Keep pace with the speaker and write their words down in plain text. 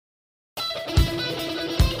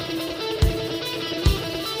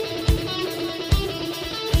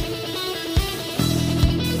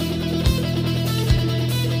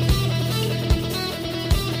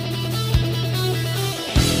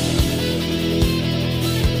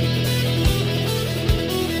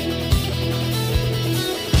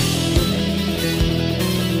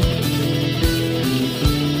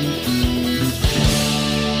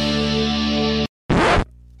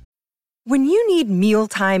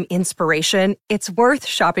mealtime inspiration, it's worth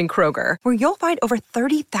shopping Kroger, where you'll find over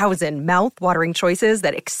 30,000 mouth-watering choices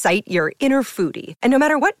that excite your inner foodie. And no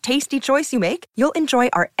matter what tasty choice you make, you'll enjoy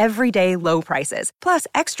our everyday low prices, plus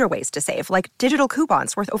extra ways to save, like digital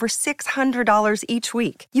coupons worth over $600 each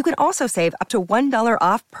week. You can also save up to $1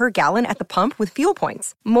 off per gallon at the pump with fuel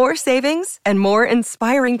points. More savings and more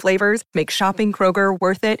inspiring flavors make shopping Kroger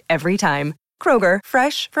worth it every time. Kroger,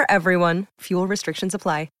 fresh for everyone. Fuel restrictions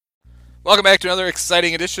apply. Welcome back to another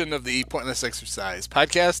exciting edition of the Pointless Exercise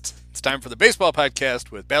podcast. It's time for the baseball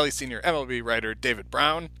podcast with Bally Senior MLB writer David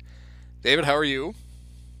Brown. David, how are you?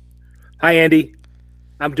 Hi, Andy.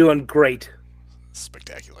 I'm doing great.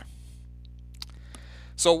 Spectacular.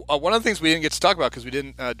 So one of the things we didn't get to talk about because we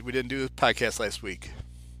didn't do the podcast last week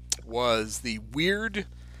was the weird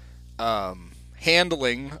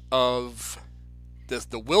handling of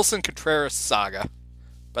the Wilson Contreras saga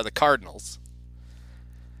by the Cardinals.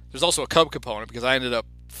 There's also a Cub component because I ended up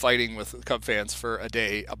fighting with the Cub fans for a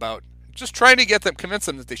day about just trying to convince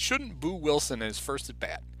them that they shouldn't boo Wilson in his first at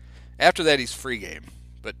bat. After that, he's free game,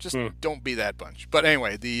 but just don't be that bunch. But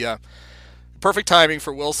anyway, the perfect timing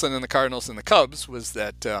for Wilson and the Cardinals and the Cubs was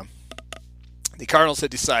that the Cardinals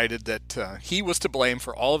had decided that he was to blame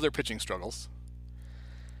for all of their pitching struggles,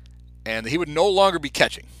 and that he would no longer be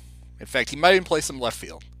catching. In fact, he might even play some left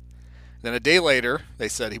field. Then a day later, they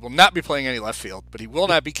said he will not be playing any left field, but he will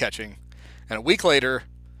not be catching. And a week later,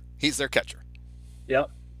 he's their catcher.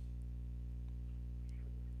 Yep.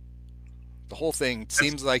 The whole thing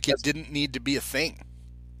seems like it didn't need to be a thing.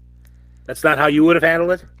 That's not how you would have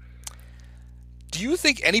handled it? Do you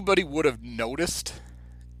think anybody would have noticed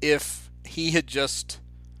if he had just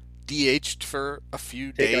DH'd for a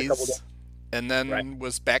few days and then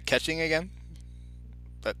was back catching again?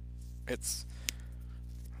 But it's...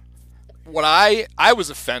 What I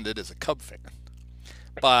was offended as a Cub fan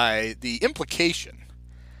by the implication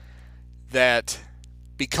that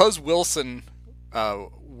because Wilson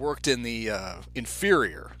worked in the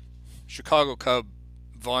inferior Chicago Cub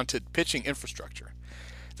vaunted pitching infrastructure,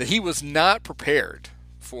 that he was not prepared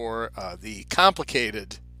for the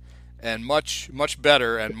complicated and much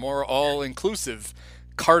better and more all-inclusive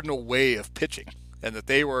Cardinal way of pitching, and that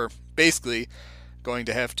they were basically going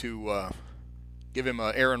to have to give him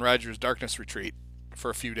a Aaron Rodgers darkness retreat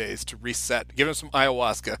for a few days to reset, give him some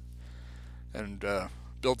ayahuasca, and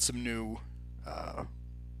build some new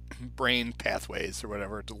brain pathways or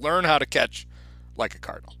whatever to learn how to catch like a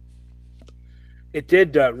Cardinal. It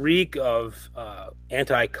did reek of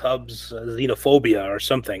anti-Cubs xenophobia or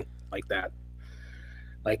something like that,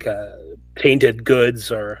 like tainted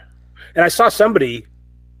goods. And I saw somebody,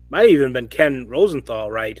 might have even been Ken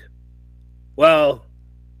Rosenthal, right? Well,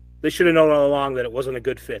 they should have known all along that it wasn't a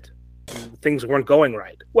good fit. Things weren't going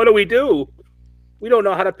right. What do? We don't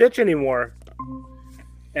know how to pitch anymore.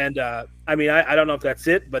 And, I mean, I don't know if that's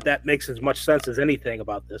it, but that makes as much sense as anything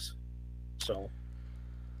about this. So.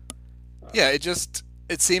 Yeah,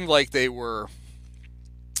 it seemed like they were,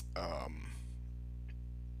 well,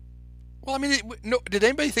 I mean, did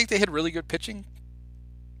anybody think they had really good pitching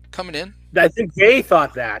coming in? I think they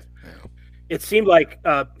thought that. Yeah. It seemed like,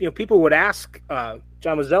 people would ask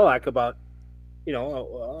John Mozeliak about,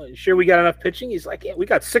 sure we got enough pitching? He's like, yeah, we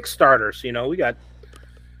got 6 starters, we got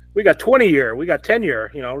 20-year, we got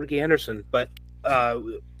 10-year, Ricky Henderson, but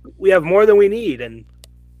we have more than we need. And,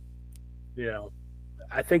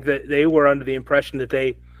 I think that they were under the impression that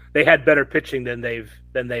they had better pitching than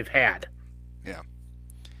they've had. Yeah.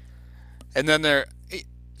 And then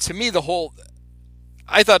to me,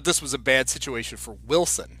 I thought this was a bad situation for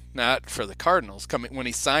Wilson, not for the Cardinals when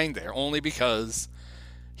he signed there, only because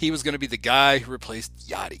he was going to be the guy who replaced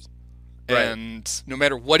Yadi. Right. And no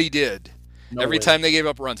matter what he did, every time they gave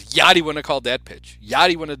up runs, Yadi wouldn't have called that pitch.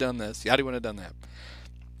 Yadi wouldn't have done this. Yadi wouldn't have done that.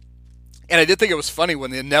 And I did think it was funny when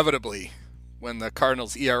the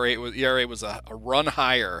Cardinals' ERA was a run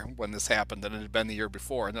higher when this happened than it had been the year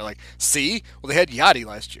before. And they're like, see? Well, they had Yadi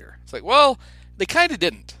last year. It's like, well, they kind of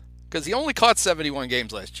didn't, because he only caught 71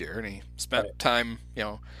 games last year, and he spent time,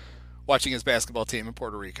 watching his basketball team in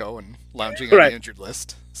Puerto Rico and lounging on the injured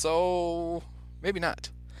list. So maybe not.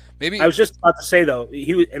 Maybe I was just about to say, though,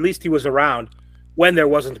 at least he was around when there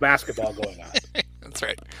wasn't basketball going on. That's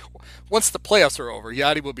right. Once the playoffs are over,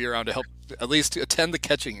 Yadi will be around to help at least attend the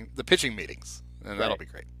pitching meetings, and that'll be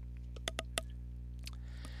great.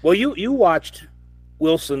 Well, you watched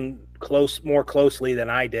Wilson more closely than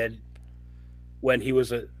I did when he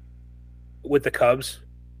was with the Cubs.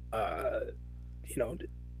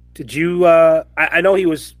 Did you? I know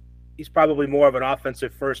he's probably more of an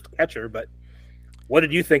offensive first catcher, but what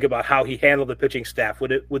did you think about how he handled the pitching staff?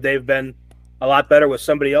 Would they have been a lot better with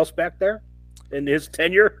somebody else back there? in his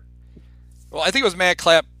tenure? Well, I think it was Matt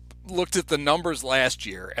Clapp looked at the numbers last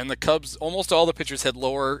year, and the Cubs, almost all the pitchers had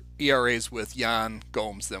lower ERAs with Yan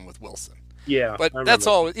Gomes than with Wilson. Yeah, but that's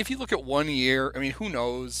all. If you look at 1 year, I mean, who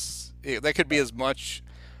knows? That could be as much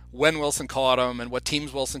when Wilson caught him and what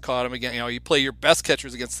teams Wilson caught him again. You play your best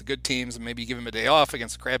catchers against the good teams, and maybe you give him a day off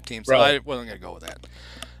against the crap teams. So I wasn't going to go with that.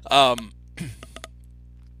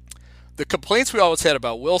 The complaints we always had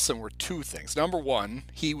about Wilson were two things. Number one,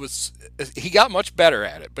 he got much better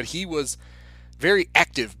at it, but he was very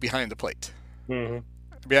active behind the plate.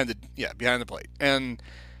 Mm-hmm. Behind the plate, and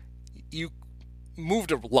you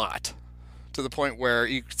moved a lot. To the point where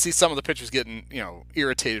you could see some of the pitchers getting,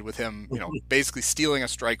 irritated with him, basically stealing a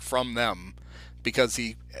strike from them because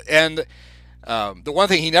the one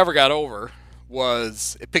thing he never got over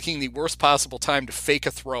was picking the worst possible time to fake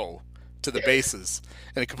a throw to the bases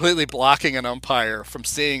and completely blocking an umpire from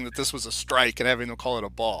seeing that this was a strike and having them call it a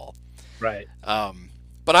ball. Right.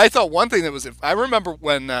 But I thought one thing that was, I remember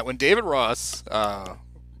when David Ross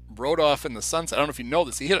rode off in the sunset. I don't know if you know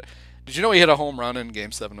this. Did you know he hit a home run in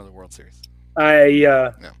Game 7 of the World Series?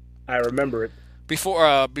 I remember it.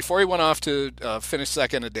 Before he went off to finish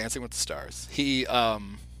second at Dancing with the Stars,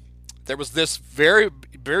 there was this very,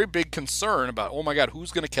 very big concern about, oh my God,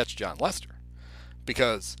 who's going to catch Jon Lester?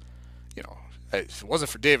 Because, if it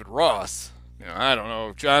wasn't for David Ross, I don't know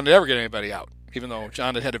if John would ever get anybody out, even though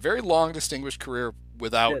John had a very long, distinguished career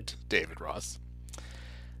without David Ross.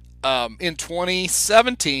 In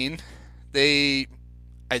 2017, they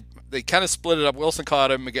kind of split it up. Wilson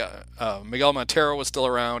caught him. Miguel Montero was still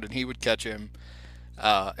around, and he would catch him.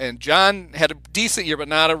 And John had a decent year, but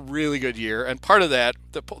not a really good year. And part of that,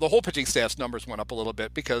 the whole pitching staff's numbers went up a little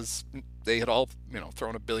bit because they had all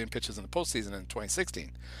thrown a billion pitches in the postseason in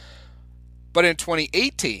 2016. But in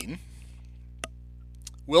 2018,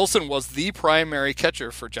 Wilson was the primary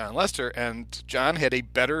catcher for Jon Lester, and John had a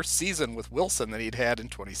better season with Wilson than he'd had in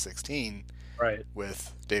 2016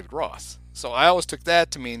 with David Ross. So I always took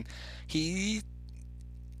that to mean he's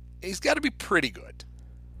got to be pretty good.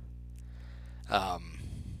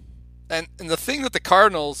 And the thing that the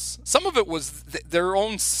Cardinals, some of it was their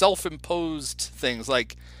own self-imposed things,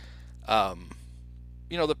 like,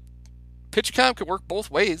 the pitch count could work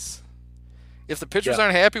both ways. If the pitchers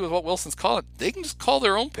aren't happy with what Wilson's calling, they can just call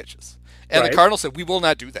their own pitches. And the Cardinals said, we will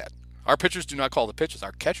not do that. Our pitchers do not call the pitches.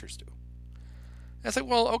 Our catchers do. And I said,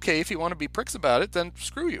 well, okay, if you want to be pricks about it, then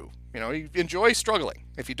screw you. You enjoy struggling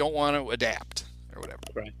if you don't want to adapt or whatever.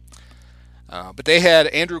 Right. But they had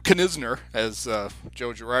Andrew Knizner, as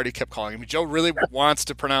Joe Girardi kept calling him. Joe really wants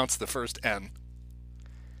to pronounce the first N.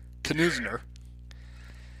 Knizner.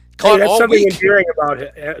 That's something endearing about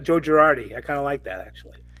Joe Girardi. I kind of like that,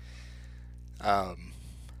 actually.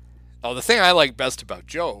 The thing I like best about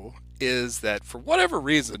Joe is that for whatever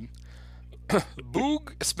reason,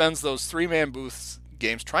 Boog spends those three-man booth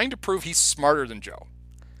games trying to prove he's smarter than Joe.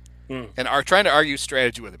 And are trying to argue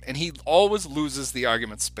strategy with him. And he always loses the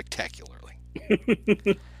argument spectacularly.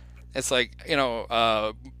 It's like,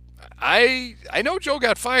 I know Joe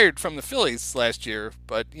got fired from the Phillies last year,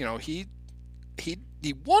 but, he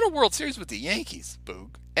won a World Series with the Yankees,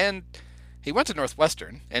 Boog. And he went to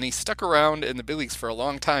Northwestern, and he stuck around in the big leagues for a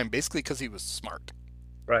long time, basically because he was smart.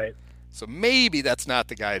 Right. So maybe that's not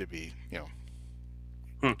the guy to be,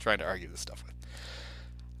 trying to argue this stuff with.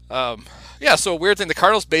 So weird thing, the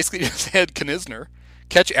Cardinals basically just had Knizner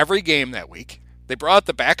catch every game that week. They brought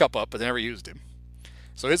the backup up, but they never used him.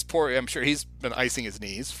 So I'm sure he's been icing his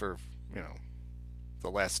knees for, the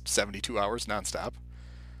last 72 hours nonstop.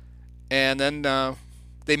 And then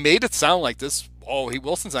they made it sound like this,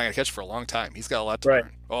 Wilson's not going to catch for a long time. He's got a lot to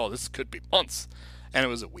learn. Oh, this could be months. And it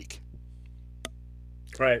was a week.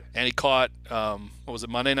 Right. And he caught,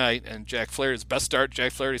 Monday night, and Jack Flaherty's best start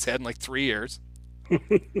Jack Flaherty's had in like 3 years.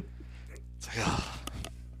 It's like,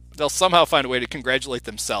 they'll somehow find a way to congratulate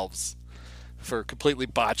themselves for completely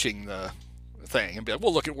botching the thing and be like,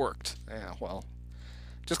 well, look, it worked. Yeah, well,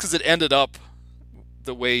 just because it ended up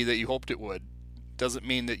the way that you hoped it would doesn't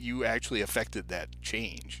mean that you actually affected that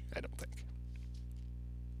change, I don't think.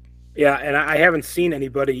 Yeah, and I haven't seen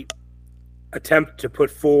anybody attempt to put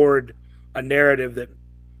forward a narrative that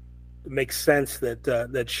makes sense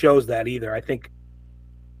that shows that either. I think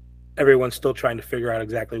everyone's still trying to figure out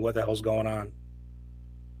exactly what the hell's going on.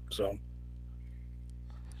 So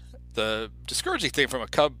the discouraging thing from a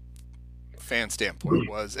Cub fan standpoint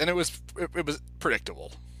was, and it was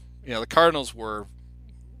predictable. The Cardinals were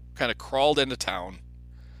kind of crawled into town.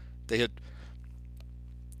 They had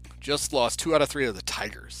just lost 2 out of 3 of the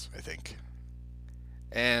Tigers, I think,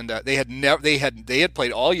 and they had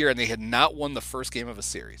played all year, and they had not won the first game of a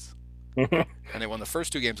series, and they won the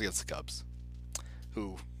first 2 games against the Cubs.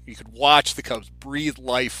 who you could watch the Cubs breathe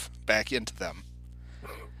life back into them.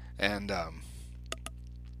 And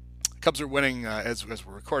Cubs are winning as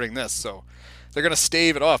we're recording this, so they're going to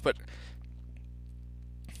stave it off. But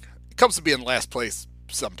Cubs will be in last place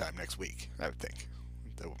sometime next week, I would think,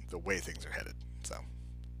 the way things are headed. So,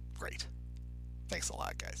 great. Thanks a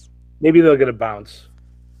lot, guys. Maybe they'll get a bounce.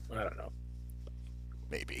 I don't know.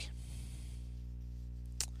 Maybe.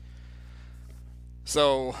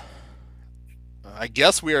 So, I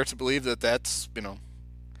guess we are to believe that that's,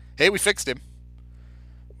 hey, we fixed him.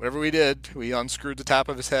 Whatever we did, we unscrewed the top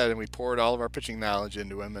of his head and we poured all of our pitching knowledge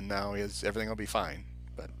into him, and now everything will be fine.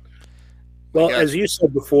 But well, as you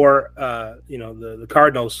said before, the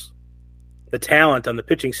Cardinals, the talent on the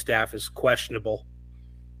pitching staff is questionable.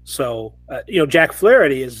 So, Jack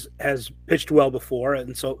Flaherty has pitched well before,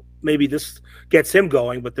 and so maybe this gets him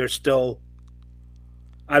going. But there's still,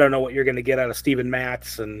 I don't know what you're going to get out of Steven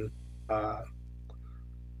Matz and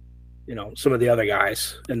some of the other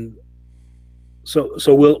guys, and so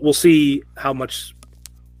we'll see how much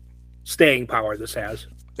staying power this has.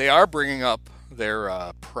 They are bringing up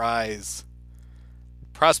their prize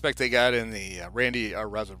prospect they got in the Randy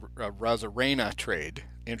Arozarena trade.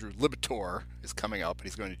 Andrew Libator is coming up, and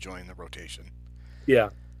he's going to join the rotation. Yeah.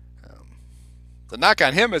 The knock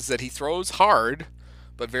on him is that he throws hard,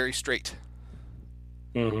 but very straight.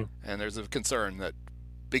 Mm-hmm. And there's a concern that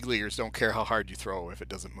big leaguers don't care how hard you throw if it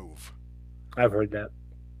doesn't move. I've heard that.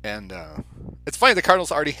 And it's funny, the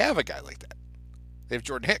Cardinals already have a guy like that. They have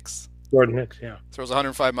Jordan Hicks. Jordan Hicks, yeah. Throws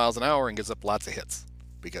 105 miles an hour and gives up lots of hits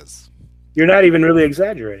because... You're not even really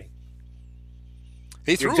exaggerating.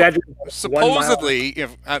 He threw, supposedly, it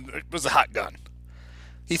was a hot gun.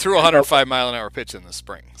 He threw a 105 mile an hour pitch in the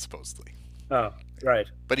spring, supposedly. Oh, right.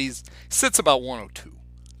 But he sits about 102.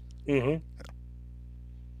 Mm-hmm.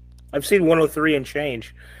 I've seen 103 and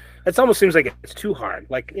change. It almost seems like it's too hard.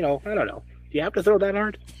 Like, I don't know. Do you have to throw that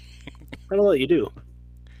hard? I don't know that you do.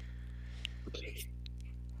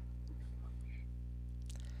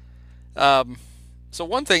 So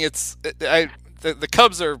one thing, the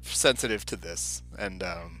Cubs are sensitive to this, and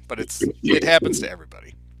but it happens to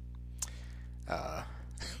everybody.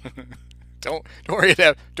 Don't worry,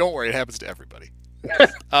 it happens to everybody.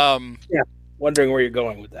 Yeah, wondering where you're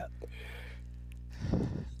going with that.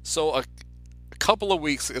 So a couple of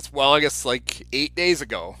weeks, I guess like 8 days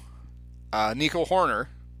ago, Nico Hoerner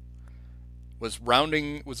was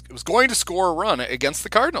going to score a run against the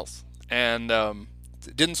Cardinals, and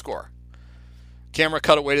didn't score. Camera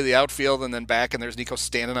cut away to the outfield and then back, and there's Nico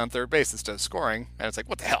standing on third base instead of scoring, and it's like,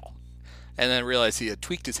 what the hell? And then realized he had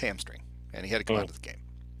tweaked his hamstring, and he had to come out of the game.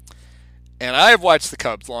 And I've watched the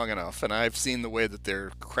Cubs long enough, and I've seen the way that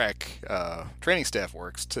their crack training staff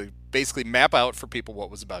works to basically map out for people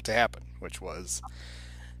what was about to happen, which was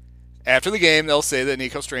after the game, they'll say that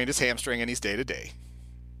Nico strained his hamstring and he's day-to-day.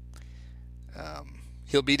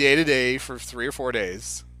 He'll be day-to-day for 3 or 4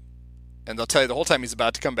 days. And they'll tell you the whole time he's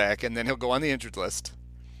about to come back, and then he'll go on the injured list.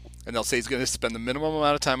 And they'll say he's going to spend the minimum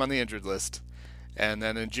amount of time on the injured list. And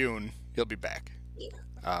then in June, he'll be back.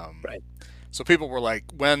 Right. So people were like,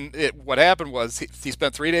 what happened was he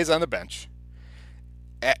spent 3 days on the bench.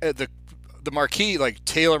 The marquee, like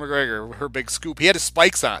Taylor McGregor, her big scoop, he had his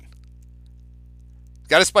spikes on.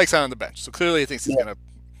 Got his spikes on the bench. So clearly he thinks he's going to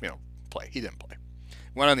play. He didn't play.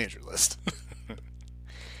 Went on the injured list.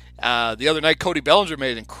 The other night, Cody Bellinger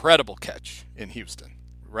made an incredible catch in Houston,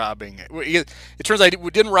 robbing. It turns out he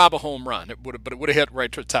didn't rob a home run, but it would have hit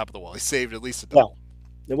right to the top of the wall. He saved at least a double.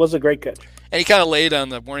 Yeah, it was a great catch. And he kind of laid on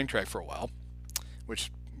the warning track for a while,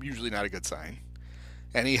 which usually not a good sign.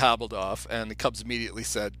 And he hobbled off, and the Cubs immediately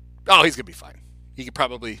said, "Oh, he's gonna be fine. He could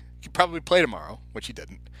probably play tomorrow," which he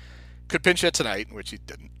didn't. Could pinch hit tonight, which he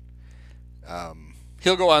didn't.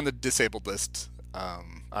 He'll go on the disabled list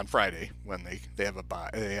on Friday when they have an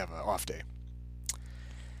off day.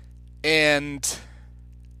 And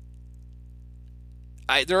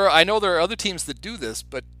I know there are other teams that do this,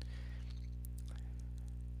 but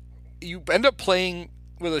you end up playing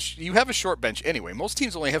you have a short bench anyway. Most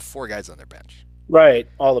teams only have 4 guys on their bench. Right,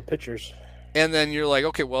 all the pitchers. And then you're like,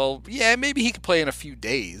 okay, well, yeah, maybe he could play in a few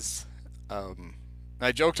days.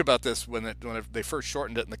 I joked about this when they first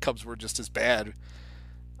shortened it and the Cubs were just as bad.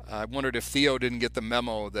 I wondered if Theo didn't get the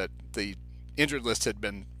memo that the injured list had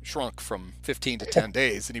been shrunk from 15 to 10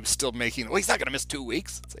 days, and he was still making, he's not going to miss 2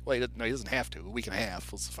 weeks. It's like, well, he doesn't have to. A week and a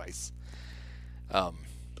half will suffice. And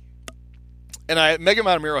Mega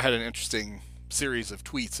Montemiro had an interesting series of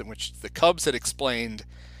tweets in which the Cubs had explained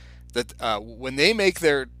that when they make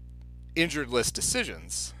their injured list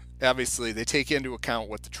decisions, obviously they take into account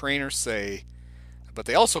what the trainers say, but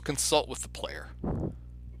they also consult with the player.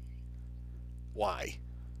 why.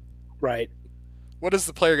 Right. What is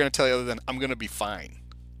the player going to tell you other than I'm going to be fine?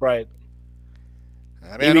 Right.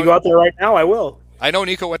 I mean, if you go out there right now, I will. I know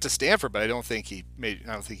Nico went to Stanford, but I don't think he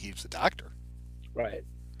was a doctor. Right.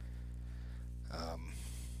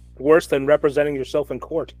 Worse than representing yourself in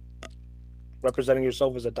court. Representing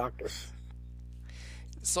yourself as a doctor.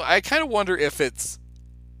 So I kind of wonder if it's,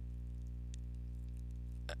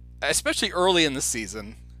 especially early in the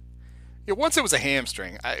season, once it was a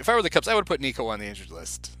hamstring, if I were the Cubs, I would put Nico on the injured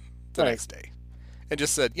list the next day. And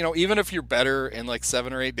just said, even if you're better in like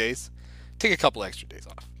 7 or 8 days, take a couple extra days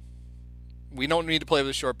off. We don't need to play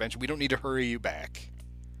with a short bench. We don't need to hurry you back.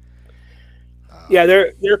 Yeah,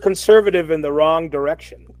 they're conservative in the wrong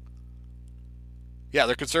direction. Yeah,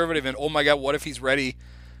 they're conservative in, oh my God, what if he's ready,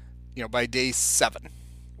 by day 7?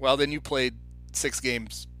 Well, then you played 6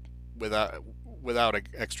 games without an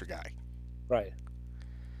extra guy. Right.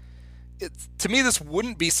 To me, this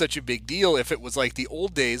wouldn't be such a big deal if it was like the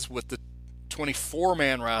old days with the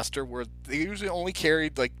 24-man roster where they usually only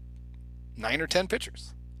carried like 9 or 10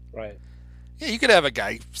 pitchers. Right. Yeah, you could have a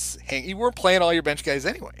guy you weren't playing all your bench guys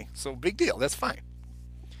anyway, so big deal. That's fine.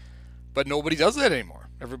 But nobody does that anymore.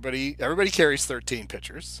 Everybody carries 13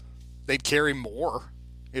 pitchers. They'd carry more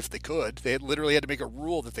if they could. They literally had to make a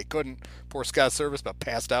rule that they couldn't. Poor Scott Service about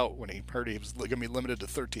passed out when he heard he was going to be limited to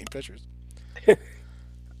 13 pitchers.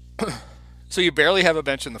 So you barely have a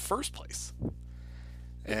bench in the first place.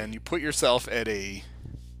 And you put yourself at a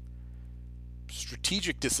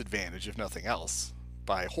strategic disadvantage, if nothing else,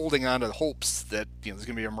 by holding on to the hopes that there's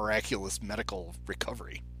going to be a miraculous medical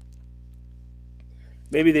recovery.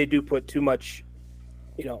 Maybe they do put too much,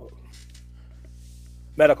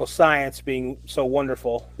 medical science being so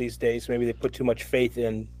wonderful these days. Maybe they put too much faith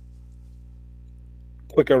in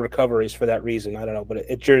quicker recoveries for that reason. I don't know, but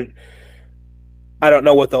I don't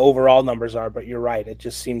know what the overall numbers are, but you're right. It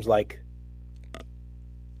just seems like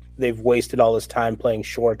they've wasted all this time playing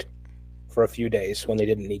short for a few days when they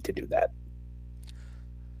didn't need to do that.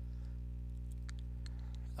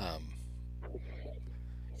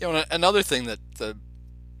 Another thing that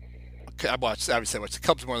I watch the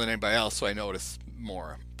Cubs more than anybody else, so I notice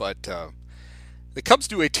more. But the Cubs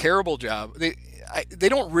do a terrible job. They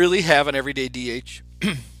don't really have an everyday DH.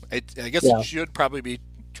 I guess it should probably be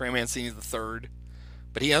Trey Mancini the third,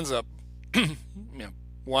 but he ends up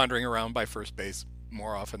wandering around by first base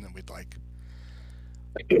more often than we'd like.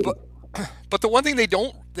 But the one thing they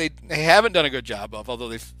haven't done a good job of, although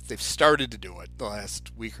they've started to do it the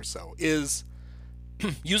last week or so, is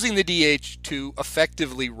using the DH to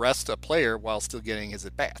effectively rest a player while still getting his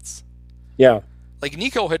at-bats. Yeah. Like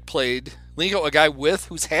Nico, a guy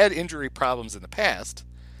who's had injury problems in the past,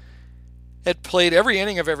 had played every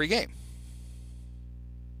inning of every game.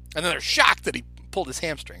 And then they're shocked that he pulled his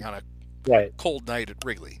hamstring on a cold night at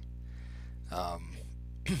Wrigley.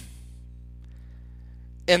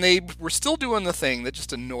 And they were still doing the thing that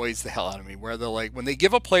just annoys the hell out of me, where they're like, when they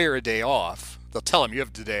give a player a day off, they'll tell him you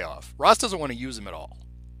have the day off. Ross doesn't want to use him at all.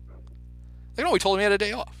 Like, no, we told him he had a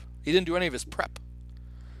day off. He didn't do any of his prep.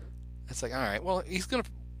 It's like, all right, well, you're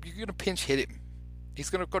gonna pinch hit him. He's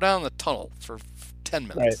gonna go down the tunnel for 10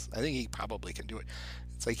 minutes. Right. I think he probably can do it.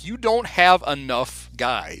 It's like, you don't have enough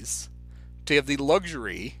guys to have the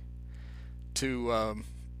luxury to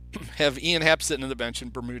have Ian Happ sitting on the bench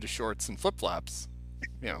in Bermuda shorts and flip-flops,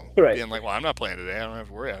 being like, well, I'm not playing today. I don't have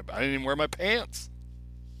to worry about it. I didn't even wear my pants.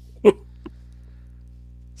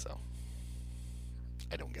 So,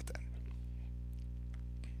 I don't get that.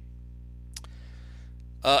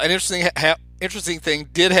 An interesting thing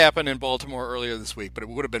did happen in Baltimore earlier this week, but it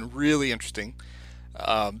would have been really interesting.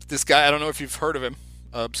 This guy, I don't know if you've heard of him,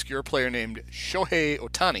 an obscure player named Shohei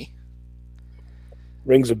Ohtani.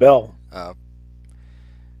 Rings a bell.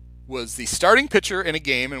 Was the starting pitcher in a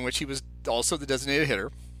game in which he was also the designated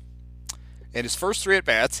hitter. And his first 3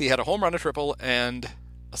 at-bats, he had a home run, a triple, and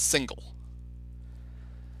a single.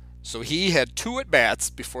 So he had 2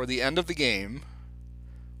 at-bats before the end of the game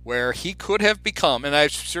where he could have become, and I'm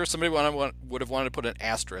sure somebody would have wanted to put an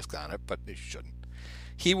asterisk on it, but they shouldn't.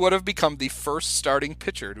 He would have become the first starting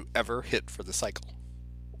pitcher to ever hit for the cycle.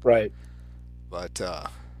 Right. But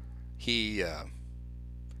he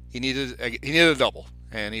needed a double,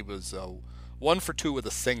 and he was 1 for 2 with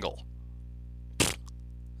a single.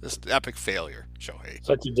 This epic failure, Shohei.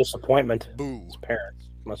 Such a disappointment. Boo. His parents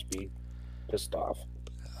must be pissed off.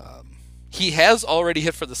 He has already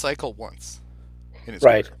hit for the cycle once in his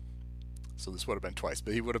career. So this would have been twice,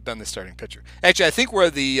 but he would have been the starting pitcher. Actually, I think where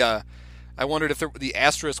I wondered if the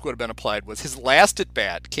asterisk would have been applied was his last at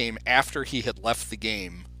bat came after he had left the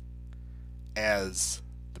game as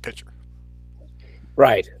the pitcher.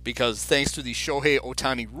 Right. Because thanks to the Shohei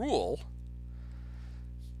Ohtani rule,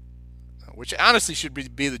 which honestly should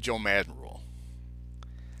be the Joe Madden rule.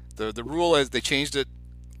 The rule is they changed it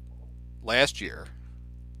last year,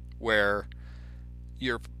 where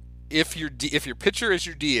if your pitcher is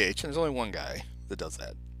your DH, and there's only one guy that does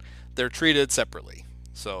that, they're treated separately.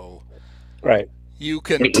 So right, you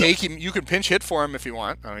can take him, you can pinch hit for him if you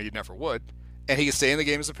want. I mean, you never would, and he can stay in the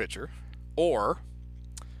game as a pitcher, or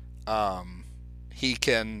he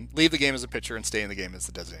can leave the game as a pitcher and stay in the game as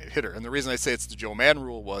the designated hitter. And the reason I say it's the Joe Madden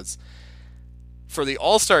rule was for the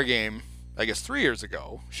All-Star game, I guess 3 years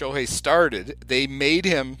ago, Shohei started. They made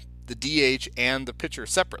him the DH and the pitcher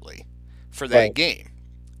separately for that game.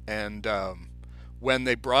 And when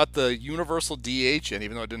they brought the universal DH in,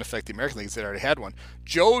 even though it didn't affect the American League, they already had one,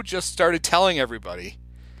 Joe just started telling everybody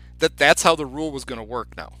that that's how the rule was going to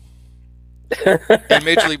work now. And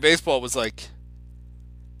Major League Baseball was like,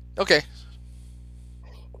 okay.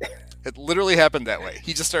 It literally happened that way.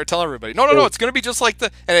 He just started telling everybody, no, it's going to be just like the...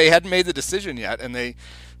 And they hadn't made the decision yet, and they...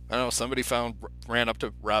 I don't know, somebody ran up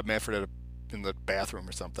to Rob Manfred in the bathroom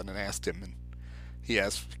or something and asked him, and he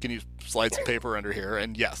asked, can you slide some paper under here?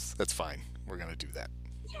 And yes, that's fine. We're going to do that.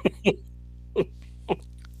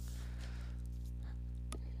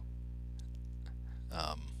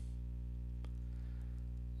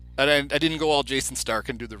 And I didn't go all Jason Stark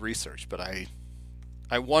and do the research, but I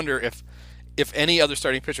wonder if any other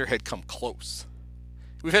starting pitcher had come close.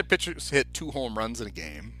 We've had pitchers hit 2 home runs in a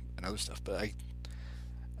game and other stuff, but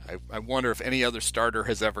I wonder if any other starter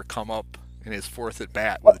has ever come up in his 4th at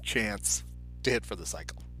bat with a chance to hit for the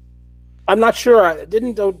cycle. I'm not sure.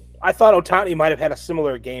 I thought Ohtani might have had a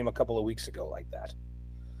similar game a couple of weeks ago like that.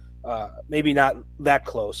 Maybe not that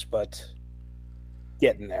close, but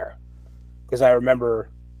getting there. Because I remember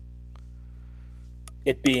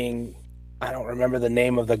it being, I don't remember the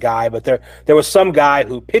name of the guy, but there was some guy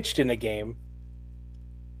who pitched in a game,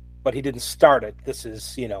 but he didn't start it. This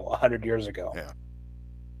is, 100 years ago. Yeah.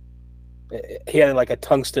 He had like a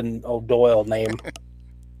Tungsten O'Doyle name.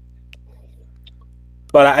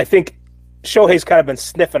 But I think Shohei's kind of been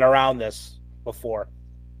sniffing around this before.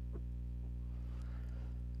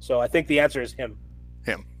 So I think the answer is him.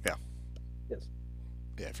 Him, yeah. Yes.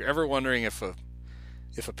 Yeah, if you're ever wondering if a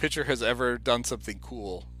pitcher has ever done something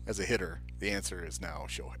cool as a hitter, the answer is now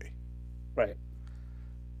Shohei. Right.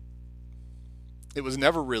 It was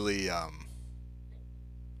never really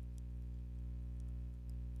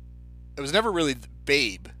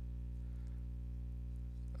Babe,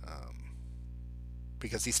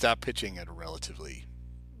 because he stopped pitching at a relatively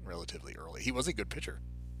early. He was a good pitcher,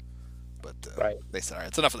 but they said, all right,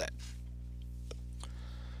 it's enough of that.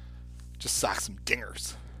 Just sock some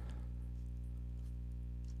dingers.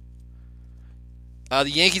 The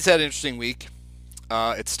Yankees had an interesting week.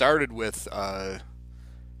 It started with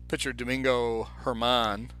pitcher Domingo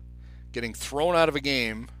Germán getting thrown out of a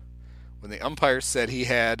game when the umpire said he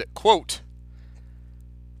had, quote,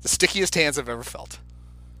 the stickiest hands I've ever felt.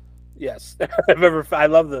 Yes. I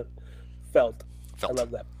love the felt. I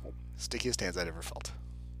love that. Stickiest hands I'd ever felt.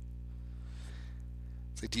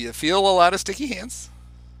 It's like, do you feel a lot of sticky hands?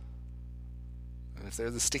 And if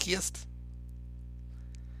they're the stickiest?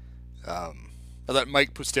 I thought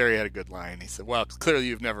Mike Pusteri had a good line. He said, well, clearly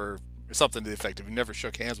you've never, or something to the effect of, you never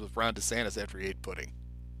shook hands with Ron DeSantis after he ate pudding.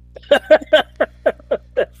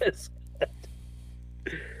 That is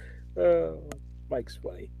good. Mike's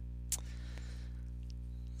funny.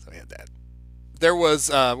 So we had that. There was,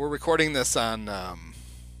 we're recording this on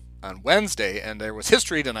Wednesday, and there was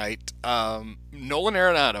history tonight. Nolan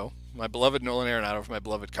Arenado, my beloved Nolan Arenado from my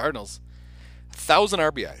beloved Cardinals, 1,000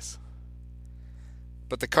 RBIs.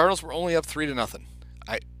 But the Cardinals were only up 3-0.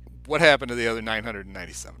 What happened to the other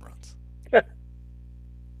 997 runs?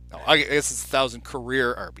 No, I guess it's 1,000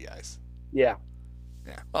 career RBIs. Yeah.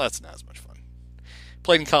 Yeah. Well, that's not as much fun.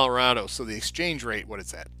 Played in Colorado, so the exchange rate, what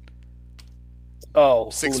is that? Oh,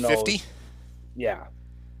 650? Yeah.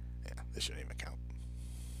 Yeah, this shouldn't even count.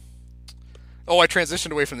 Oh, I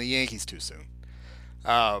transitioned away from the Yankees too soon.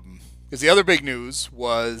 Because the other big news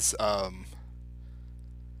was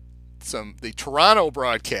the Toronto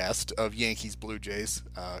broadcast of Yankees Blue Jays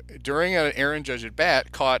during an Aaron Judge at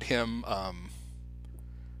bat caught him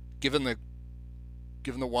given the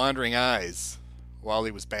wandering eyes while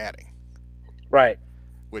he was batting. Right.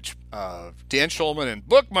 Which Dan Shulman and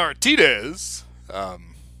Book Martinez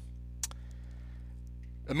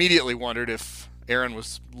immediately wondered if Aaron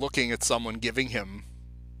was looking at someone giving him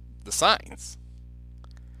the signs.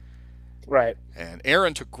 Right. And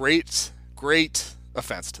Aaron took great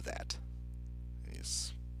offense to that. He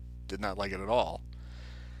did not like it at all.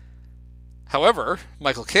 However,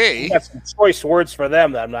 Michael Kay... That's some choice words for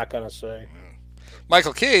them that I'm not going to say.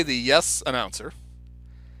 Michael Kay, the Yes announcer,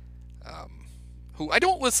 who I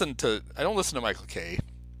don't listen to Michael Kay.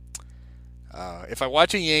 If I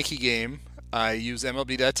watch a Yankee game, I use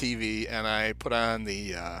MLB.TV and I put on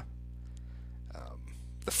the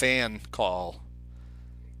fan call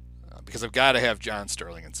because I've got to have John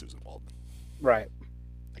Sterling and Susan Waldman. Right.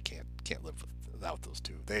 I can't live without those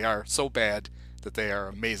two. They are so bad that they are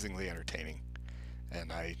amazingly entertaining,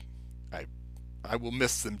 and I will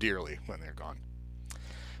miss them dearly when they're gone.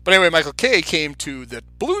 But anyway, Michael Kay came to the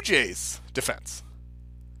Blue Jays' defense,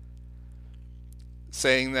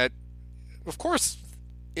 saying that, of course,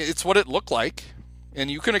 it's what it looked like, and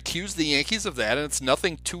you can accuse the Yankees of that, and it's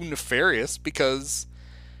nothing too nefarious because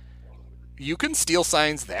you can steal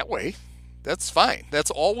signs that way. That's fine. That's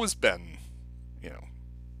always been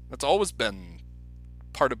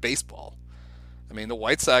part of baseball. I mean, the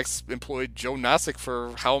White Sox employed Joe Nosick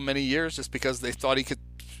for how many years just because they thought he could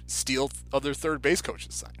steal other third base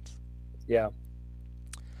coaches' signs. Yeah.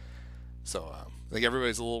 So I think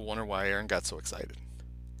everybody's a little wondering why Aaron got so excited.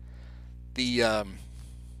 I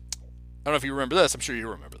don't know if you remember this. I'm sure you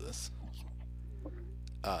remember this.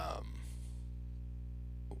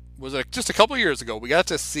 Was it just a couple of years ago? We got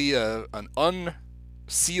to see an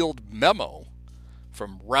unsealed memo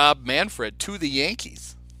from Rob Manfred to the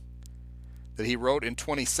Yankees that he wrote in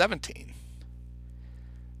 2017,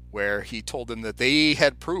 where he told them that they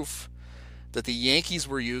had proof that the Yankees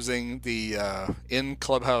were using the in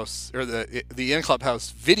clubhouse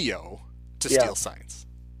video to steal signs.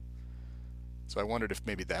 So I wondered if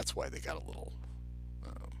maybe that's why they got a little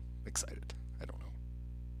excited. I don't know.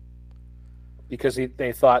 Because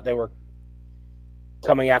they thought they were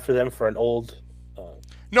coming after them for an old.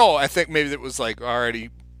 No, I think maybe it was like already.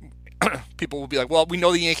 People will be like, well, we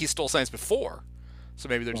know the Yankees stole signs before, so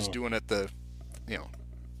maybe they're just doing it they're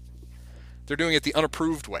doing it the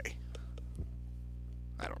unapproved way.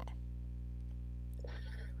 I don't know.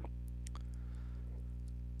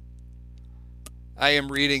 I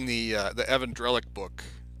am reading the Evan Drellick book,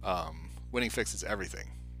 Winning Fixes Everything.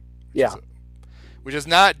 Which is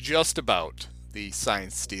not just about the sign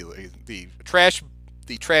stealing, the trash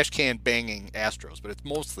can banging Astros, but it's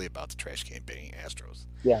mostly about the trash can banging Astros.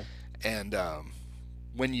 Yeah. And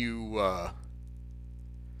when you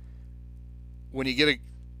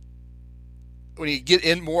get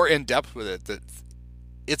in more in depth with it,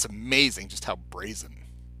 it's amazing just how brazen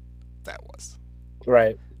that was.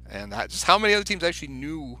 Right. And just how many other teams actually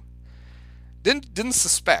didn't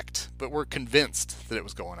suspect, but were convinced that it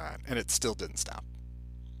was going on, and it still didn't stop.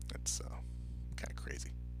 It's kind of crazy.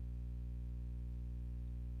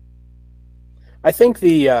 I think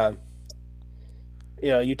you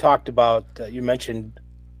talked about, you mentioned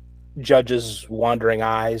Judge's wandering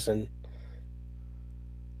eyes, and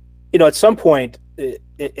at some point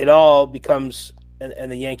it all becomes,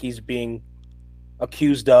 and the Yankees being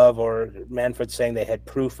accused of, or Manfred saying they had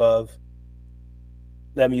proof of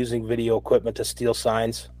them using video equipment to steal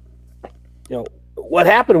signs. What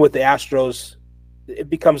happened with the Astros, it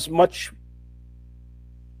becomes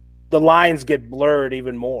the lines get blurred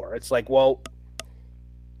even more. It's like, well,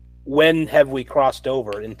 when have we crossed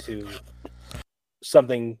over into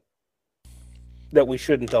something that we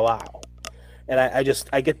shouldn't allow? And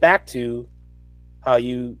I get back to how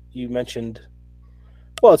you mentioned,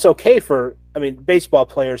 well, it's okay baseball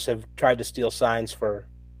players have tried to steal signs for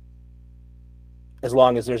as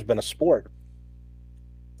long as there's been a sport.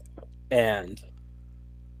 And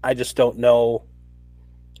I just don't know,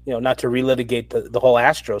 not to relitigate the whole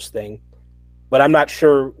Astros thing, but I'm not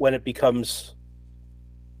sure when it becomes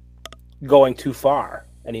going too far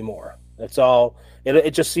anymore. That's all.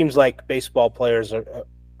 It just seems like baseball players are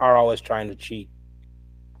always trying to cheat.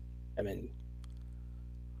 I mean,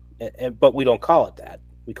 but we don't call it that.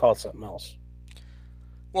 We call it something else.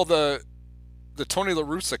 Well, the Tony La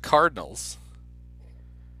Russa Cardinals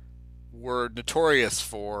were notorious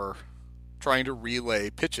for trying to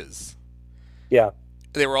relay pitches. Yeah.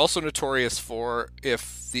 They were also notorious for,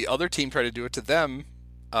 if the other team tried to do it to them,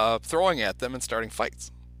 throwing at them and starting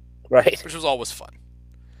fights. Right. Which was always fun.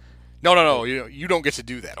 No. You don't get to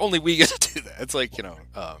do that. Only we get to do that. It's like, right.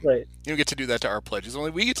 You don't get to do that to our pledges.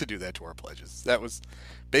 Only we get to do that to our pledges. That was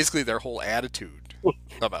basically their whole attitude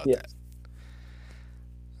about that.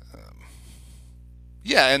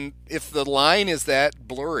 Yeah, and if the line is that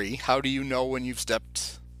blurry, how do you know when you've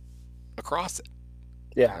stepped across it?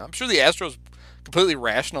 Yeah. I'm sure the Astros completely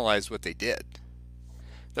rationalized what they did.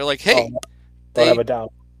 They're like, hey, don't have a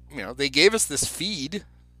doubt. They gave us this feed.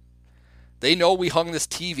 They know we hung this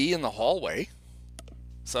TV in the hallway.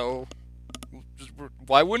 So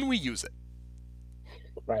why wouldn't we use it?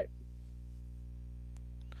 Right.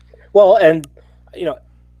 Well, and,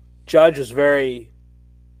 Judge is very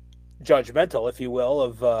judgmental, if you will,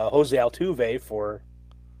 of Jose Altuve for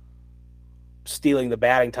stealing the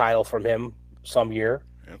batting title from him some year.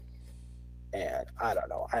 Yep. And I don't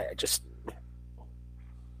know. I just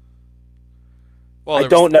well,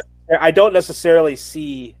 I don't necessarily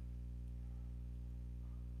see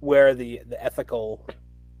where the ethical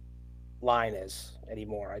line is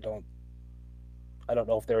anymore. I don't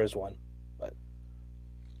know if there is one. But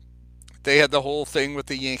they had the whole thing with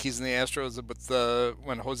the Yankees and the Astros with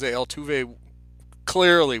when Jose Altuve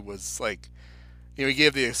clearly was like, he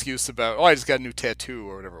gave the excuse about, I just got a new tattoo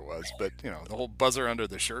or whatever it was, but the whole buzzer under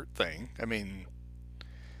the shirt thing. I mean,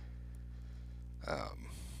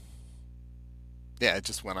 yeah, it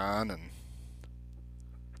just went on, and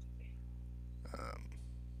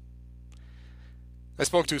I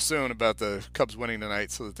spoke too soon about the Cubs winning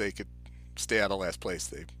tonight so that they could stay out of last place.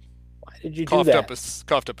 They why did you do that?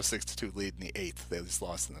 Coughed up a 6-2 lead in the 8th. They just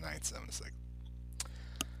lost in the 9th,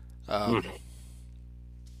 7-6.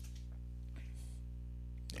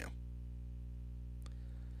 Yeah.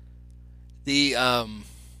 The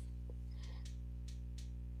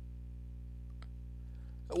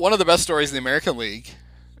one of the best stories in the American League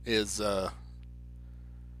is the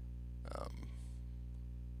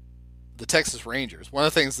Texas Rangers. One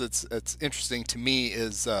of the things that's interesting to me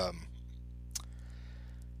is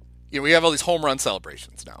we have all these home run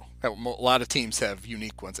celebrations now. A lot of teams have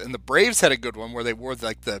unique ones, and the Braves had a good one where they wore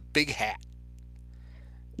like the big hat.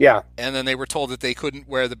 Yeah, and then they were told that they couldn't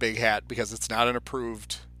wear the big hat because it's not an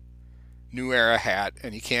approved New Era hat,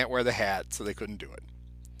 and you can't wear the hat, so they couldn't do it.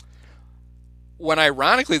 When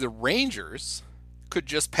ironically the Rangers could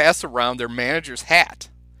just pass around their manager's hat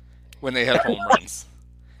when they had home runs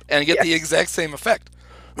and get the exact same effect.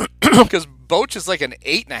 Because Boch is like an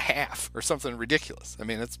 8.5 or something ridiculous. I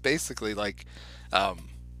mean, it's basically like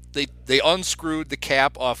they unscrewed the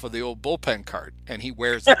cap off of the old bullpen cart, and he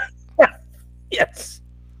wears it. Yes.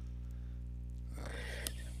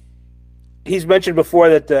 He's mentioned before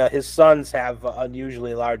that his sons have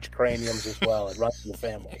unusually large craniums as well. It runs in the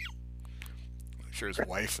family. I'm sure his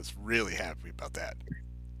wife is really happy about that.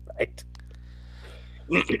 Right.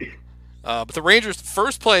 But the Rangers,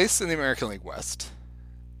 first place in the American League West.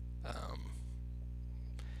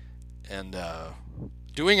 And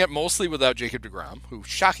doing it mostly without Jacob deGrom, who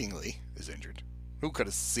shockingly is injured. Who could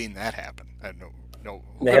have seen that happen? I had no.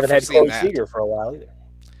 They haven't had Corey Seager for a while either. Right.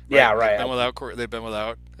 Yeah, right. They've been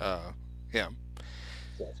without him.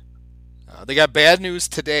 Yes. They got bad news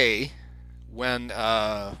today. When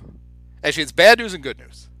actually, it's bad news and good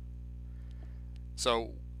news.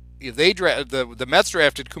 So if they the Mets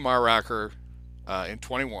drafted Kumar Rocker in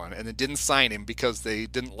 21 and then didn't sign him because they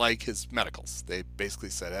didn't like his medicals. They basically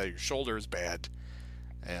said, "Hey, your shoulder is bad,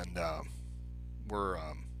 and we're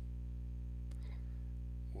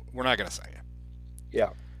not going to sign you." Yeah.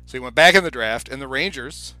 So he went back in the draft, and the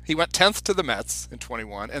Rangers, he went 10th to the Mets in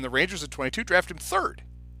 21, and the Rangers in 22 drafted him 3rd.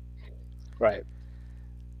 Right.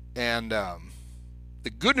 And the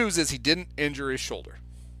good news is he didn't injure his shoulder.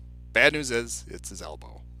 Bad news is it's his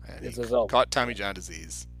elbow. And he caught Tommy John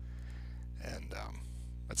disease. And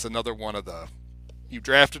that's another one of you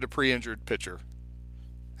drafted a pre-injured pitcher.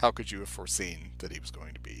 How could you have foreseen that he was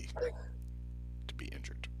going to be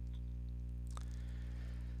injured?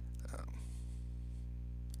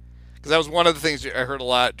 Because that was one of the things I heard a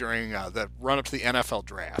lot during the run-up to the NFL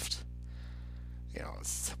draft.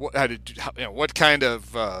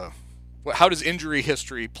 How does injury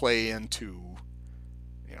history play into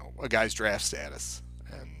a guy's draft status?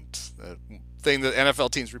 And the thing that NFL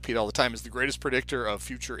teams repeat all the time is the greatest predictor of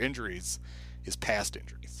future injuries is past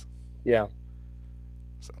injuries. Yeah.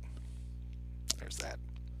 So there's that.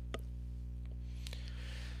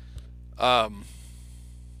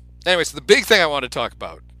 Anyway, so the big thing I want to talk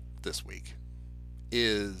about this week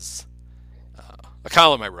is a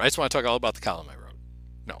column I wrote. I just want to talk all about the column I wrote.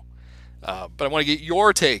 No. But I want to get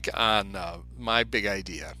your take on my big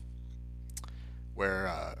idea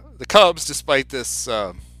where the Cubs, despite this,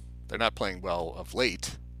 they're not playing well of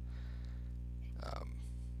late,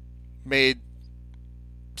 made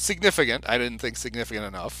significant, I didn't think significant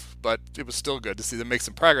enough, but it was still good to see them make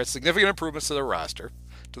some progress, significant improvements to their roster,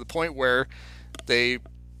 to the point where they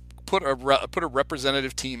put a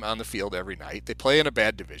representative team on the field every night. They play in a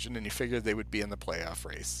bad division, and you figured they would be in the playoff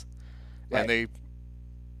race. Right. And they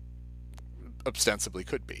ostensibly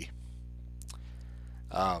could be.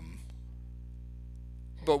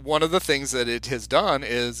 But one of the things that it has done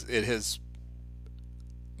is it has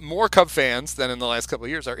more Cub fans than in the last couple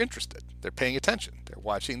of years are interested. They're paying attention. They're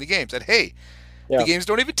watching the games. And hey, the games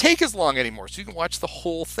don't even take as long anymore, so you can watch the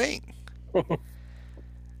whole thing.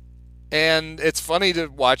 And it's funny to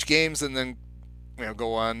watch games and then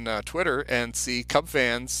go on Twitter and see Cub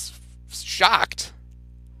fans shocked,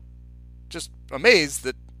 just amazed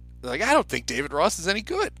that, like, I don't think David Ross is any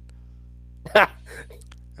good.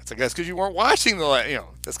 That's, I guess, because you weren't watching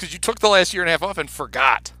that's because you took the last year and a half off and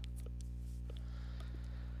forgot.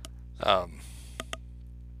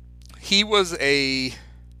 He was a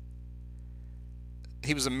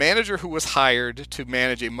manager who was hired to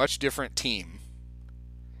manage a much different team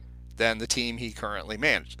than the team he currently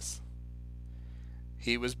manages.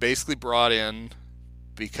 He was basically brought in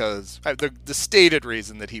because the stated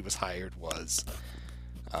reason that he was hired was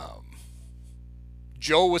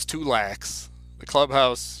Joe was too lax. The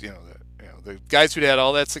clubhouse, the guys who'd had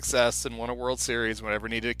all that success and won a World Series, whatever,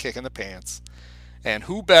 needed a kick in the pants. And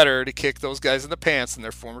who better to kick those guys in the pants than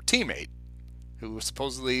their former teammate, who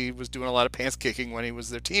supposedly was doing a lot of pants kicking when he was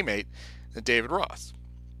their teammate, than David Ross.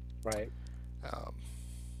 Right.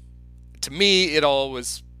 To me, it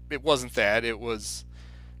wasn't that. It was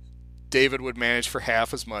David would manage for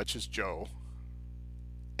half as much as Joe.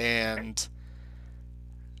 And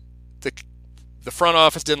the front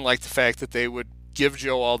office didn't like the fact that they would give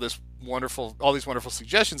Joe all these wonderful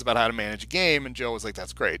suggestions about how to manage a game, and Joe was like,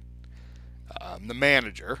 "That's great. I'm the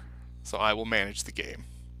manager, so I will manage the game."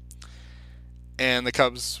 And the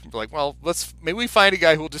Cubs were like, "Well, maybe we find a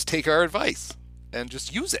guy who will just take our advice and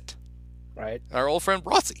just use it." Right. Our old friend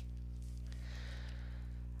Brossi.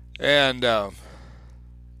 And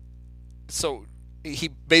so he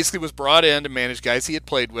basically was brought in to manage guys he had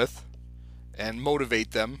played with and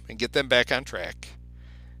motivate them and get them back on track.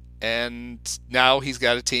 And now he's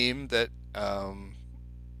got a team that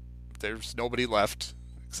there's nobody left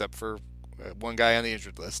except for one guy on the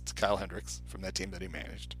injured list, Kyle Hendricks, from that team that he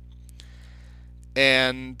managed.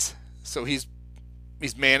 And so he's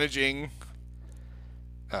managing.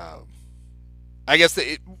 I guess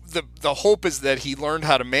the hope is that he learned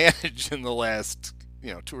how to manage in the last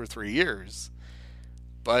 2 or 3 years.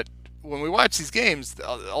 But when we watch these games,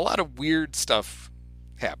 a lot of weird stuff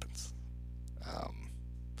happens.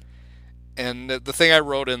 And the thing I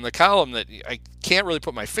wrote in the column that I can't really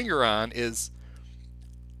put my finger on is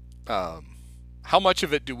how much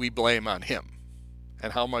of it do we blame on him,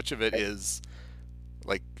 and how much of it is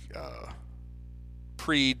like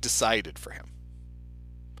pre-decided for him.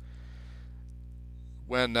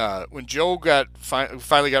 When Joe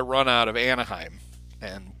finally got run out of Anaheim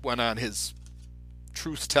and went on his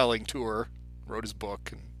truth-telling tour, wrote his book,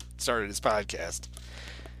 and started his podcast,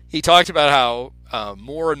 he talked about how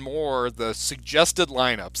more and more the suggested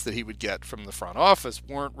lineups that he would get from the front office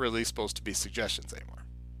weren't really supposed to be suggestions anymore.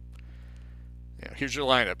 Here's your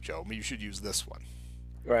lineup, Joe. You should use this one.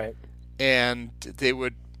 Right. And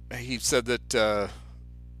he said that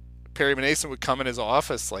Perry Manason would come in his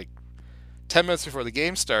office like 10 minutes before the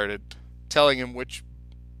game started, telling him which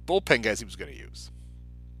bullpen guys he was going to use.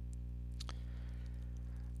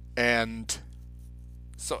 And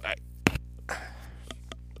so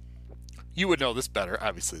you would know this better,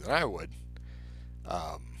 obviously, than I would.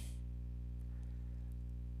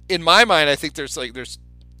 In my mind, I think there's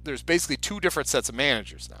basically two different sets of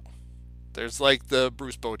managers now. There's like the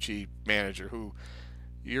Bruce Bochy manager, who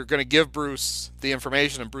you're going to give Bruce the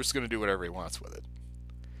information and Bruce is going to do whatever he wants with it.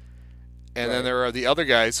 And then there are the other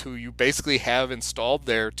guys who you basically have installed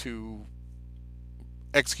there to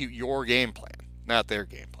execute your game plan, not their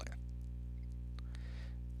game plan.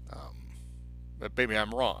 But maybe I'm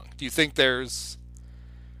wrong. Do you think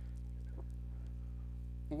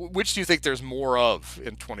which do you think there's more of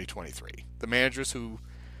in 2023? The managers who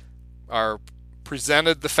are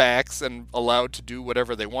presented the facts and allowed to do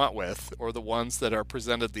whatever they want with, or the ones that are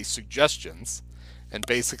presented the suggestions and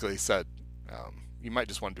basically said, you might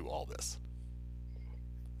just want to do all this?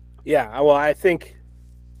 Yeah, well, I think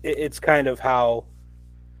it's kind of how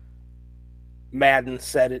Madden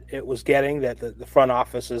said it was getting, that the front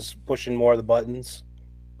office is pushing more of the buttons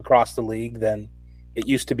across the league than it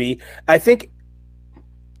used to be. I think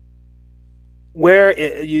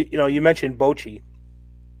you mentioned Bochy.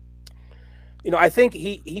 I think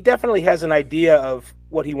he definitely has an idea of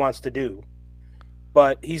what he wants to do,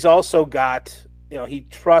 but he's also got, he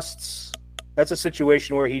trusts. That's a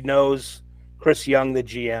situation where he knows Chris Young, the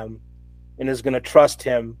GM, and is going to trust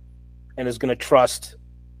him, and is going to trust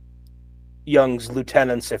Young's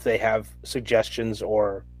lieutenants if they have suggestions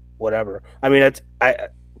or whatever. I mean,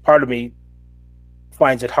 part of me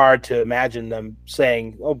finds it hard to imagine them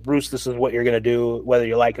saying, "Oh, Bruce, this is what you're going to do, whether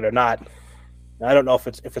you like it or not." I don't know if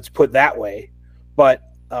it's put that way, but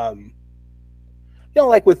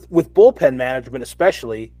like with bullpen management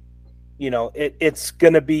especially, it's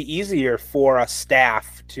going to be easier for a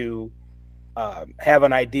staff to have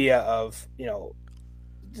an idea of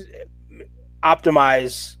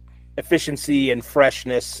optimize efficiency and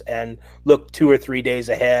freshness and look 2 or 3 days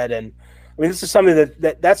ahead. And I mean, this is something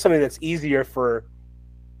that's something that's easier for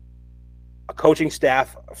a coaching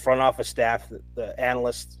staff, a front office staff, the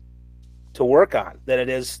analysts to work on than it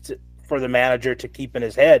is for the manager to keep in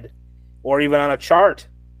his head or even on a chart.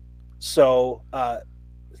 So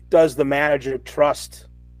does the manager trust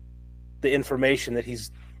the information that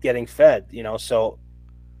he's getting fed? So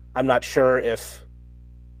I'm not sure if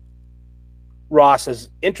Ross is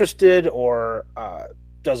interested or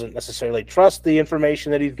doesn't necessarily trust the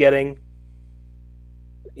information that he's getting.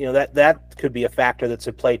 That could be a factor that's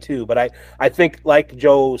at play too. But I think, like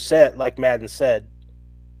Joe said, like Madden said,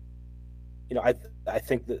 I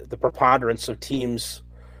think the preponderance of teams,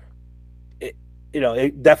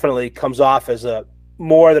 it definitely comes off as a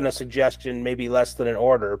more than a suggestion, maybe less than an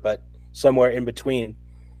order, but somewhere in between.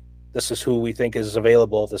 This is who we think is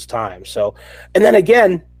available at this time. So, and then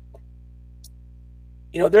again,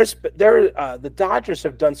 the Dodgers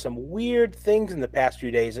have done some weird things in the past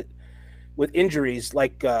few days with injuries.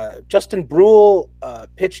 Like Justin Brule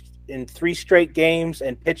pitched in 3 straight games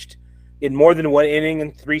and pitched in more than 1 inning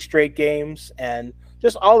in 3 straight games, and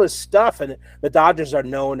just all this stuff. And the Dodgers are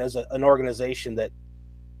known as an organization that,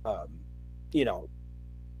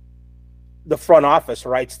 the front office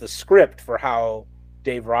writes the script for how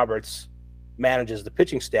Dave Roberts manages the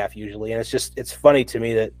pitching staff usually. And it's funny to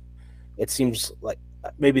me that it seems like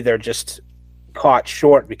maybe they're just caught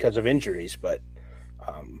short because of injuries, but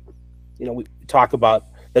we talk about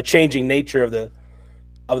the changing nature of the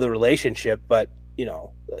relationship, but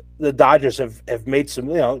the Dodgers have made some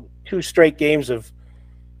 2 straight games of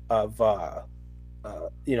or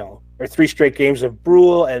 3 straight games of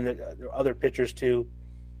Brule and other pitchers too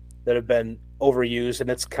that have been overused,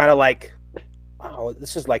 and it's kind of like, wow,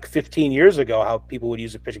 this is like 15 years ago how people would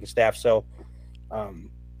use a pitching staff. So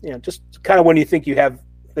just kind of when you think you have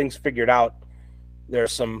things figured out, there are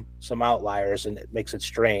some outliers, and it makes it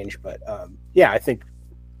strange. But I think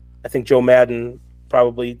Joe Madden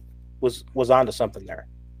probably was onto something there.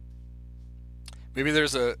 Maybe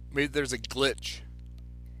there's a glitch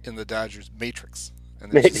in the Dodgers matrix,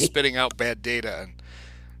 and they're just spitting out bad data, and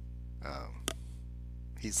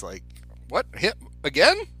he's like, "What? Hit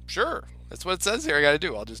again? Sure, that's what it says here. I got to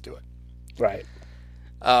do. I'll just do it." Right.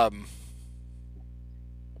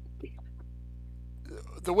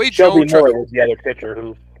 The way Shelby Miller was the other pitcher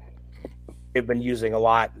who they've been using a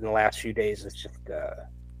lot in the last few days. It's just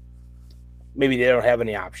maybe they don't have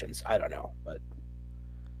any options. I don't know, but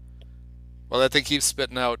well, I think he's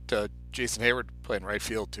spitting out Jason Hayward playing right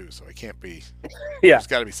field too, so it can't be. Yeah, there's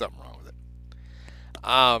got to be something wrong with it.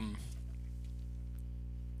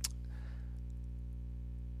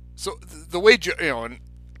 So the way Joe, and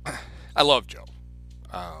I love Joe,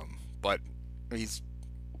 but he's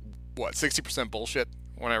 60% bullshit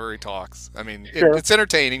whenever he talks. I mean, sure. It's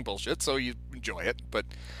entertaining bullshit, so you enjoy it. But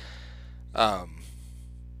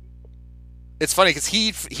it's funny because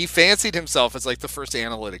he fancied himself as like the first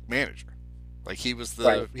analytic manager. Like he was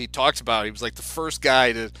he talks about, he was like the first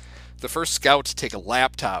scout to take a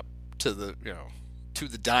laptop to the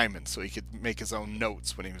diamond so he could make his own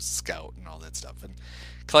notes when he was a scout and all that stuff, and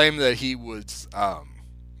claimed that he was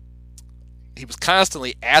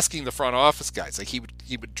constantly asking the front office guys. Like he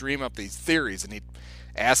would dream up these theories and he'd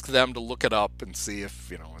ask them to look it up and see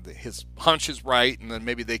if his hunch is right, and then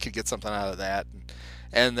maybe they could get something out of that,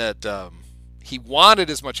 and that he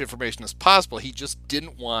wanted as much information as possible. He just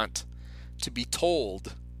didn't want to be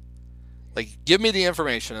told, like, give me the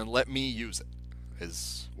information and let me use it,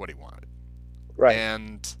 is what he wanted. Right.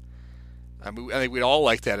 And I think we'd all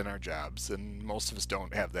like that in our jobs, and most of us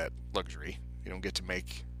don't have that luxury. We don't get to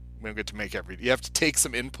make every. You have to take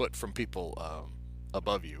some input from people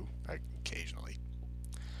above you occasionally.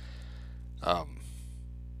 But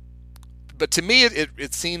to me,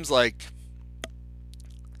 it seems like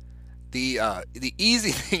the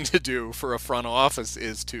easy thing to do for a front office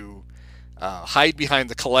is to hide behind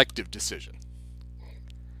the collective decision.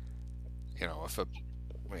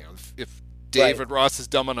 If David Ross is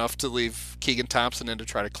dumb enough to leave Keegan Thompson in to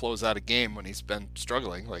try to close out a game when he's been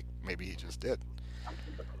struggling, like maybe he just did.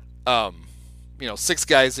 6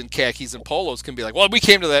 guys in khakis and polos can be like, well, we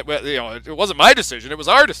came to that, it wasn't my decision, it was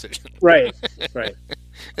our decision. Right.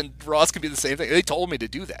 And Ross can be the same thing. They told me to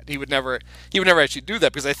do that. He would never actually do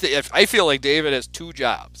that, because I feel like David has 2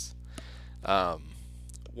 jobs.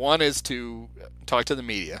 One is to talk to the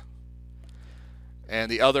media, and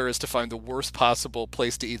the other is to find the worst possible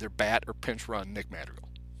place to either bat or pinch run Nick Madrigal.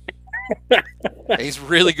 And he's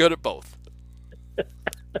really good at both.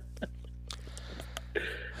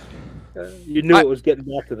 You knew it was getting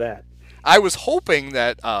back to that. I was hoping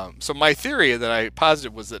that. So my theory that I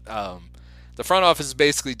posited was that the front office is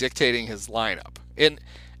basically dictating his lineup. And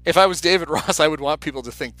if I was David Ross, I would want people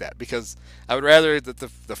to think that, because I would rather that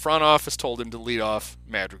the front office told him to lead off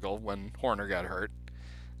Madrigal when Hoerner got hurt.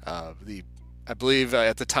 I believe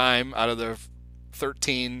at the time, out of the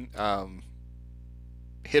 13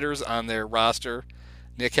 hitters on their roster,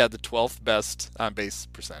 Nick had the 12th best on base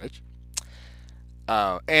percentage.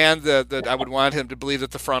 And I would want him to believe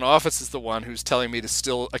that the front office is the one who's telling me to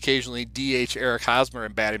still occasionally DH Eric Hosmer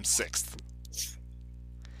and bat him 6th.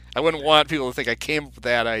 I wouldn't want people to think I came up with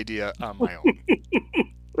that idea on my own.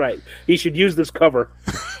 Right. He should use this cover.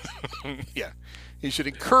 Yeah. He should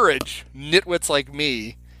encourage nitwits like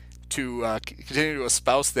me to continue to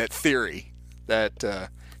espouse that theory that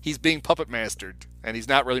he's being puppet mastered and he's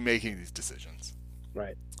not really making these decisions.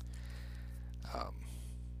 Right.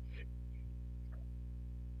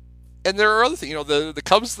 And there are other things. The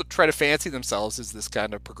Cubs that try to fancy themselves as this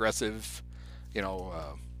kind of progressive,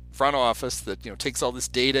 front office that takes all this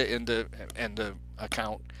data into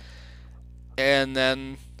account, and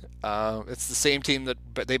then it's the same team that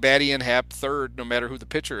they bat Ian Happ third no matter who the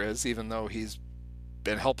pitcher is, even though he's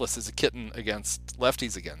been helpless as a kitten against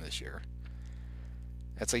lefties again this year.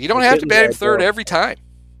 It's like you don't have to bat him third every time.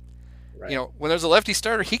 Right. When there's a lefty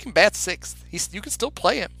starter, he can bat 6th. You can still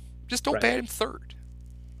play him. Just don't bat him third.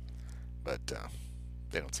 But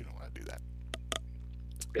they don't seem to want to do that.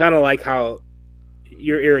 Kind of like how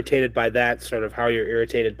you're irritated by that, sort of how you're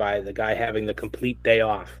irritated by the guy having the complete day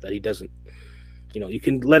off, that he doesn't, you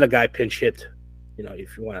can let a guy pinch hit,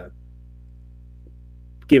 if you want to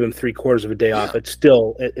give him 3/4 of a day off, it's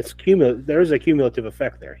still, it's cumulative. There is a cumulative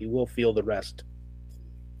effect there. He will feel the rest.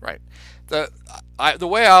 Right. The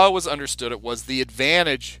way I always understood it was the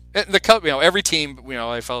advantage, the Cubs, every team,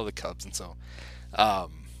 I follow the Cubs, and so,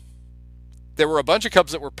 there were a bunch of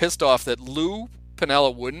Cubs that were pissed off that Lou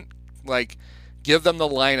Piniella wouldn't give them the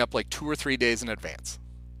lineup 2 or 3 days in advance.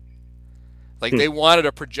 They wanted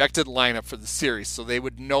a projected lineup for the series so they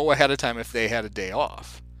would know ahead of time if they had a day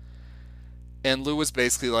off. And Lou was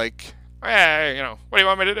basically like, what do you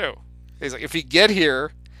want me to do? He's like, if you get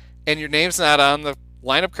here and your name's not on the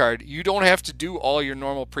lineup card, you don't have to do all your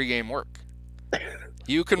normal pregame work.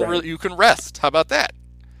 You can you can rest. How about that?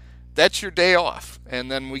 That's your day off. And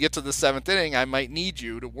then we get to the 7th inning, I might need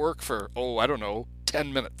you to work for,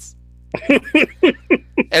 10 minutes.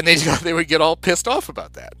 And they would get all pissed off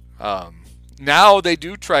about that. Now they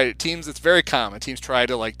do try, teams, it's very common. Teams try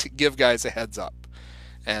to to give guys a heads up.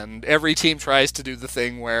 And every team tries to do the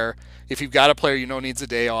thing where if you've got a player needs a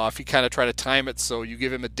day off, you kind of try to time it so you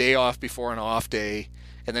give him a day off before an off day,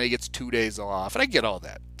 and then he gets 2 days off. And I get all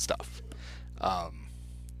that stuff.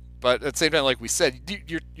 But at the same time, like we said,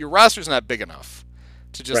 your roster's not big enough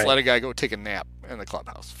to just let a guy go take a nap in the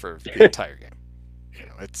clubhouse for the entire game.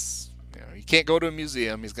 You can't go to a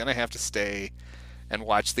museum. He's going to have to stay and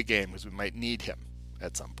watch the game because we might need him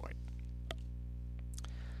at some point.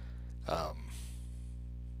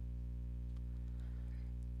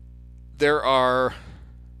 There are.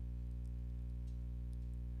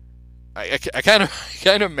 I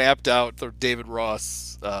kind of mapped out the David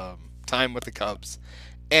Ross time with the Cubs.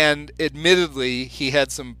 And admittedly, he had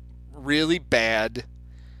some really bad,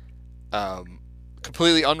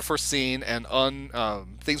 completely unforeseen and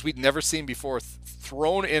things we'd never seen before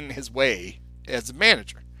thrown in his way as a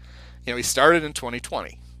manager. He started in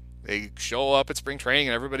 2020. They show up at spring training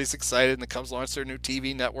and everybody's excited, and the Cubs launch their new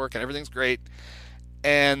TV network and everything's great.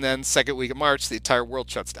 And then second week of March, the entire world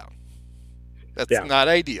shuts down. That's not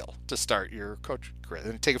ideal to start your coach career.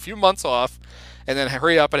 Then take a few months off, and then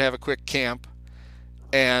hurry up and have a quick camp.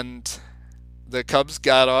 And the Cubs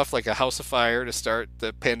got off like a house of fire to start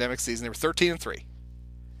the pandemic season. They were 13-3,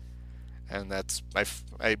 and that's I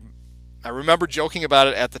remember joking about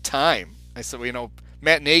it at the time. I said, well,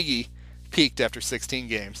 Matt Nagy peaked after 16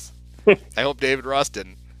 games. I hope David Ross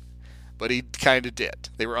didn't, but he kind of did.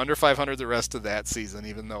 They were under 500 the rest of that season,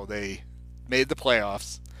 even though they made the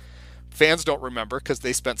playoffs. Fans don't remember because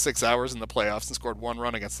they spent 6 hours in the playoffs and scored 1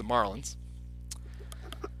 run against the Marlins.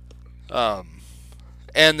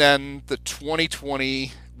 And then the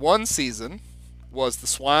 2021 season was the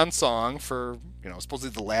swan song for, supposedly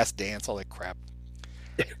the last dance, all that crap,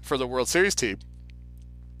 for the World Series team.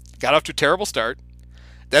 Got off to a terrible start.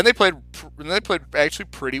 Then they played actually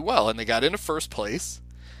pretty well, and they got into first place,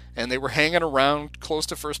 and they were hanging around close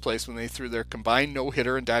to first place when they threw their combined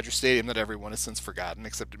no-hitter in Dodger Stadium that everyone has since forgotten,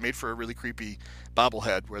 except it made for a really creepy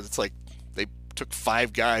bobblehead where it's like they took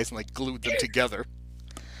 5 guys and glued them together.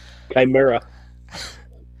 Chimera.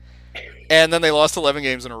 And then they lost 11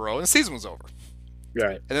 games in a row, and the season was over.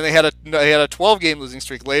 Right. And then they had a 12-game losing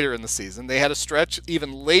streak later in the season. They had a stretch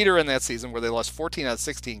even later in that season where they lost 14 out of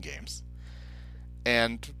 16 games.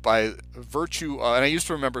 And by virtue, and I used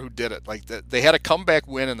to remember who did it. Like they had a comeback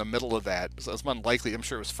win in the middle of that. So it's unlikely. I'm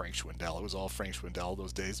sure it was Frank Schwindel. It was all Frank Schwindel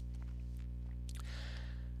those days.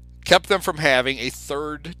 Kept them from having a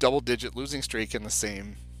third double-digit losing streak in the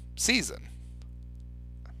same season.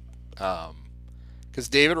 Because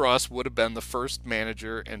David Ross would have been the first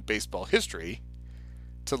manager in baseball history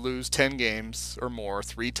to lose 10 games or more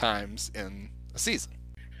 3 times in a season.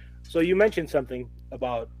 So you mentioned something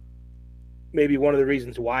about maybe one of the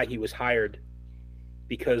reasons why he was hired,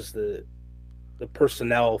 because the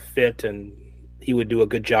personnel fit and he would do a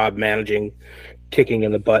good job managing, kicking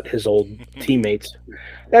in the butt his old teammates.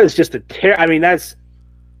 That is just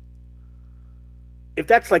if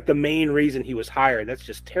that's like the main reason he was hired, that's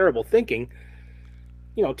just terrible thinking.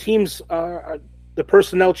 Teams the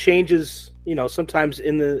personnel changes, sometimes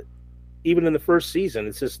even in the first season.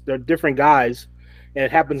 It's just they're different guys, and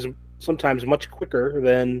it happens sometimes much quicker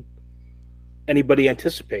than anybody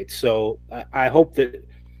anticipates. So I hope that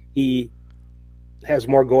he has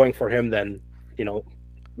more going for him than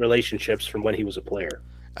relationships from when he was a player.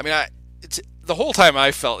 I mean, the whole time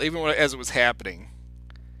I felt, even as it was happening,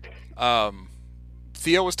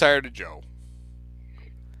 Theo was tired of Joe.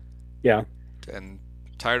 Yeah, and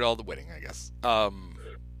tired of all the winning, I guess.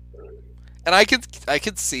 And I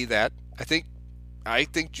could see that. I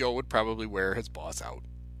think Joe would probably wear his boss out,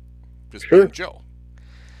 just being Joe.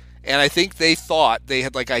 And I think they thought they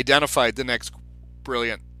had identified the next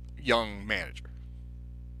brilliant young manager.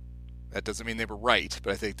 That doesn't mean they were right,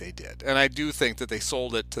 but I think they did. And I do think that they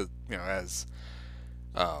sold it to, as,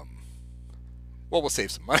 we'll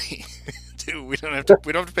save some money too. We don't have to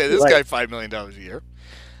pay this guy $5 million a year.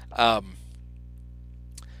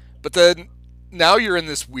 But then now you're in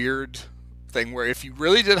this weird thing where if you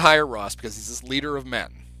really did hire Ross because he's this leader of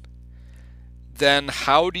men, then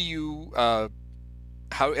how do you,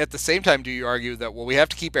 how at the same time do you argue that, well, we have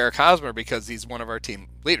to keep Eric Hosmer because he's one of our team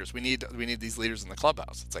leaders. We need these leaders in the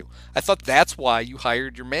clubhouse. It's like, I thought that's why you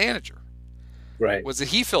hired your manager. Right. Was that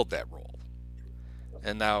he filled that role.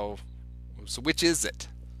 And now, so which is it?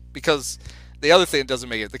 Because the other thing that doesn't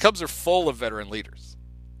make it, the Cubs are full of veteran leaders.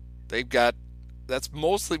 They've got, that's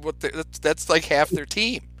mostly that's like half their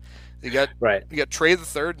team. You got Trey the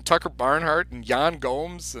Third and Tucker Barnhart and Yan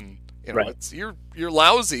Gomes, and it's you're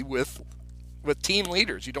lousy with team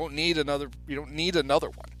leaders. You don't need another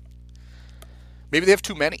one. Maybe they have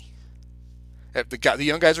too many. The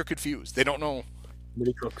young guys are confused. They don't know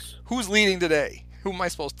who's leading today. Who am I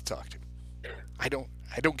supposed to talk to? I don't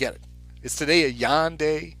get it. Is today a Yan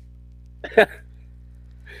day?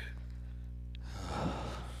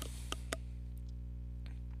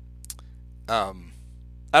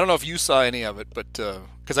 I don't know if you saw any of it, but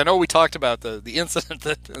because I know we talked about the incident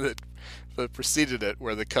that preceded it,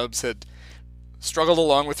 where the Cubs had struggled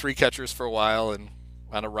along with 3 catchers for a while and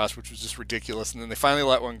on a rush, which was just ridiculous, and then they finally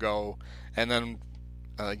let one go, and then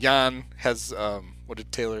Yan has what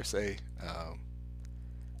did Taylor say?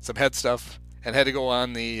 Some head stuff, and had to go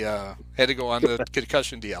on the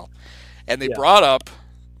concussion DL, and they brought up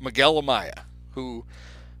Miguel Amaya, who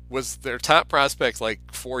was their top prospect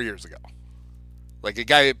 4 years ago. Like a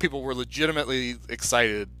guy people were legitimately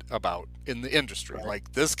excited about in the industry. Right.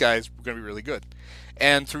 Like, this guy's going to be really good.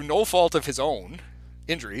 And through no fault of his own,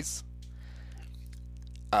 injuries,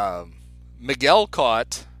 Miguel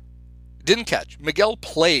didn't catch. Miguel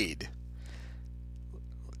played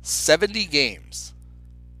 70 games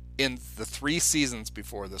in the 3 seasons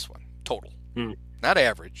before this one, total. Not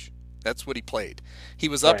average. That's what he played. He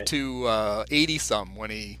was up to 80-some when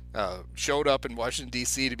he showed up in Washington,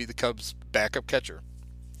 D.C. to be the Cubs' backup catcher.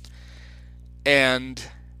 And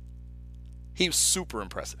he was super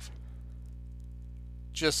impressive.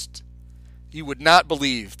 Just, you would not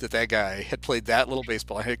believe that guy had played that little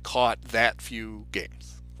baseball and had caught that few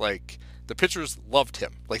games. Like, the pitchers loved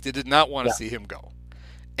him. Like, they did not want to see him go.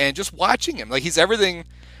 And just watching him, he's everything.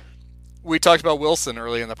 We talked about Wilson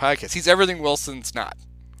early in the podcast. He's everything Wilson's not.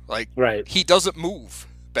 He doesn't move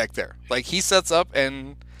back there. He sets up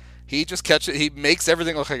and he just catches. He makes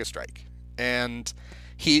everything look like a strike. And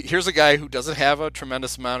here's a guy who doesn't have a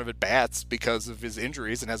tremendous amount of at-bats because of his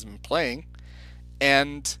injuries and hasn't been playing.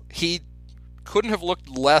 And he couldn't have looked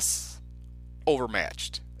less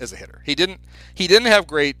overmatched as a hitter. He didn't have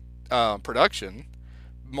great production,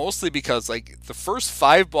 mostly because the first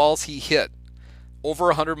 5 balls he hit over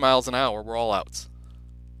 100 miles an hour were all outs.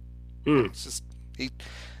 It's just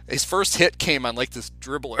his first hit came on this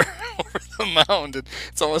dribbler over the mound, and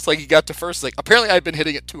it's almost like he got to first. Apparently I've been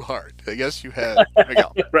hitting it too hard. I guess you had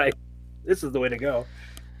Miguel. Right. This is the way to go.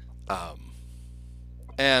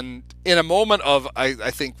 And in a moment of,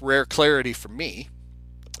 I think, rare clarity for me,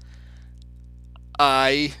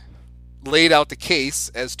 I laid out the case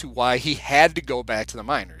as to why he had to go back to the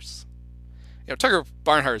minors. Tucker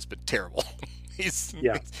Barnhart has been terrible. His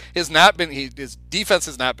defense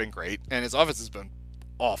has not been great, and his offense has been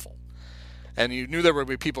awful. And you knew there would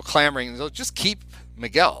be people clamoring, just keep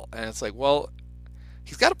Miguel. And it's like, well,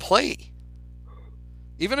 he's got to play.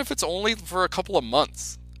 Even if it's only for a couple of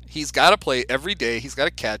months. He's got to play every day. He's got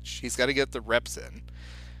to catch. He's got to get the reps in.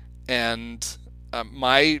 And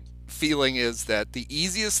my feeling is that the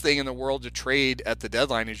easiest thing in the world to trade at the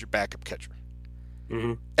deadline is your backup catcher.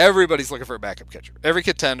 Mm-hmm. Everybody's looking for a backup catcher. Every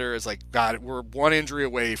contender is like, God, we're one injury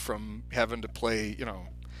away from having to play,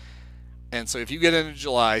 And so if you get into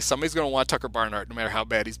July, somebody's going to want Tucker Barnhart no matter how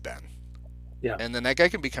bad he's been. Yeah. And then that guy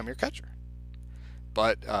can become your catcher.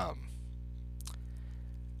 But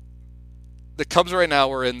the Cubs right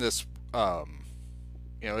now are in this,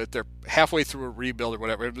 they're halfway through a rebuild or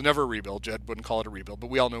whatever. It was never a rebuild. Jed wouldn't call it a rebuild,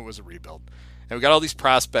 but we all knew it was a rebuild. And we got all these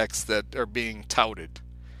prospects that are being touted.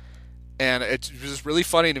 And it's just really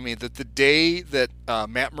funny to me that the day that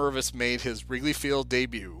Matt Mervis made his Wrigley Field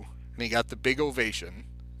debut, and he got the big ovation,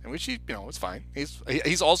 and which it's fine.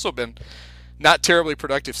 He's also been not terribly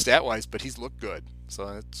productive stat-wise, but he's looked good, so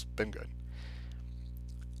it's been good.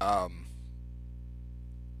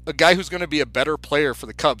 A guy who's going to be a better player for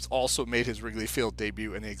the Cubs also made his Wrigley Field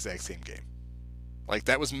debut in the exact same game. Like,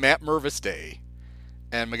 that was Matt Mervis Day,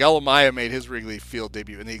 and Miguel Amaya made his Wrigley Field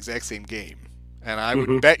debut in the exact same game. And I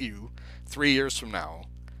would bet you 3 years from now,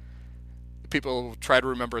 people will try to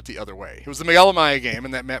remember it the other way. It was the Miguel Amaya game,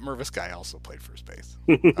 and that Matt Mervis guy also played first base.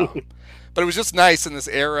 But it was just nice in this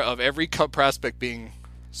era of every Cub prospect being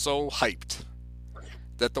so hyped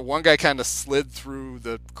that the one guy kind of slid through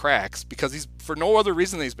the cracks because he's, for no other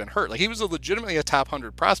reason than he's been hurt. Like, he was legitimately a top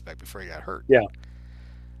 100 prospect before he got hurt. Yeah.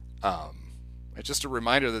 It's just a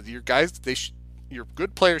reminder that your guys, your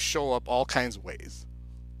good players show up all kinds of ways.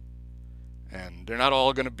 And they're not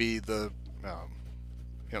all going to be there's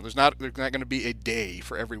not going to be a day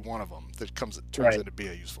for every one of them that turns out to be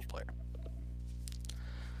a useful player.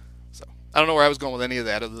 So I don't know where I was going with any of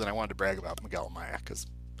that other than I wanted to brag about Miguel Amaya because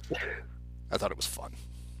I thought it was fun.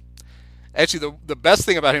 Actually, the best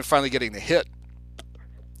thing about him finally getting the hit,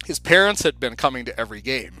 his parents had been coming to every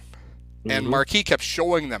game, and Marquee kept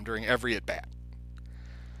showing them during every at-bat.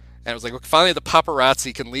 And it was like, look, finally the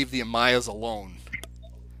paparazzi can leave the Amayas alone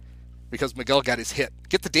because Miguel got his hit.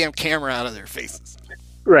 Get the damn camera out of their faces.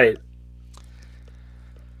 Right.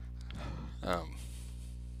 Let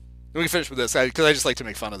me finish with this because I just like to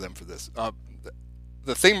make fun of them for this.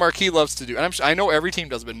 The thing Marquee loves to do, and I know every team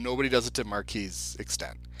does it, but nobody does it to Marquee's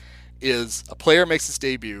extent, is a player makes his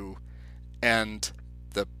debut and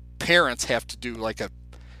the parents have to do like a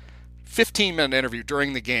 15-minute interview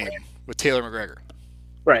during the game with Taylor McGregor.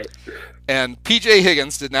 Right. And P.J.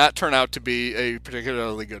 Higgins did not turn out to be a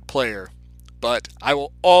particularly good player, but I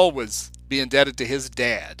will always be indebted to his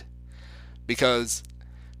dad because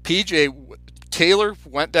Taylor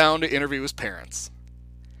went down to interview his parents,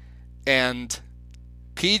 and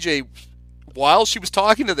PJ, while she was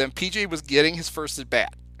talking to them, PJ was getting his first at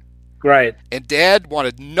bat. Right. And Dad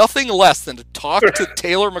wanted nothing less than to talk to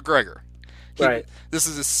Taylor McGregor. Right. This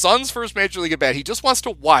is his son's first major league at bat. He just wants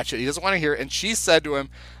to watch it. He doesn't want to hear it. And she said to him,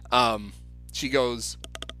 she goes,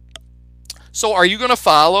 "So are you going to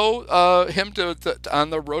follow him on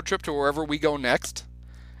the road trip to wherever we go next?"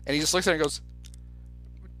 And he just looks at her and goes,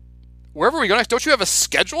 "Wherever we go next, don't you have a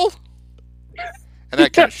schedule?" And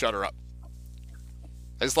that kind of shut her up.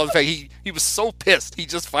 I just love the fact he was so pissed. He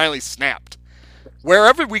just finally snapped.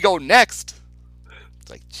 Wherever we go next.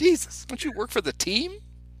 It's like, Jesus, don't you work for the team?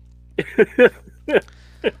 So,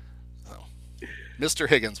 Mr.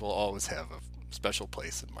 Higgins will always have a special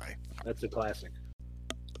place in my... That's a classic.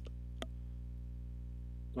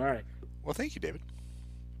 All right. Well, thank you, David.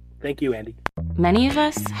 Thank you, Andy. Many of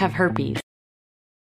us have herpes.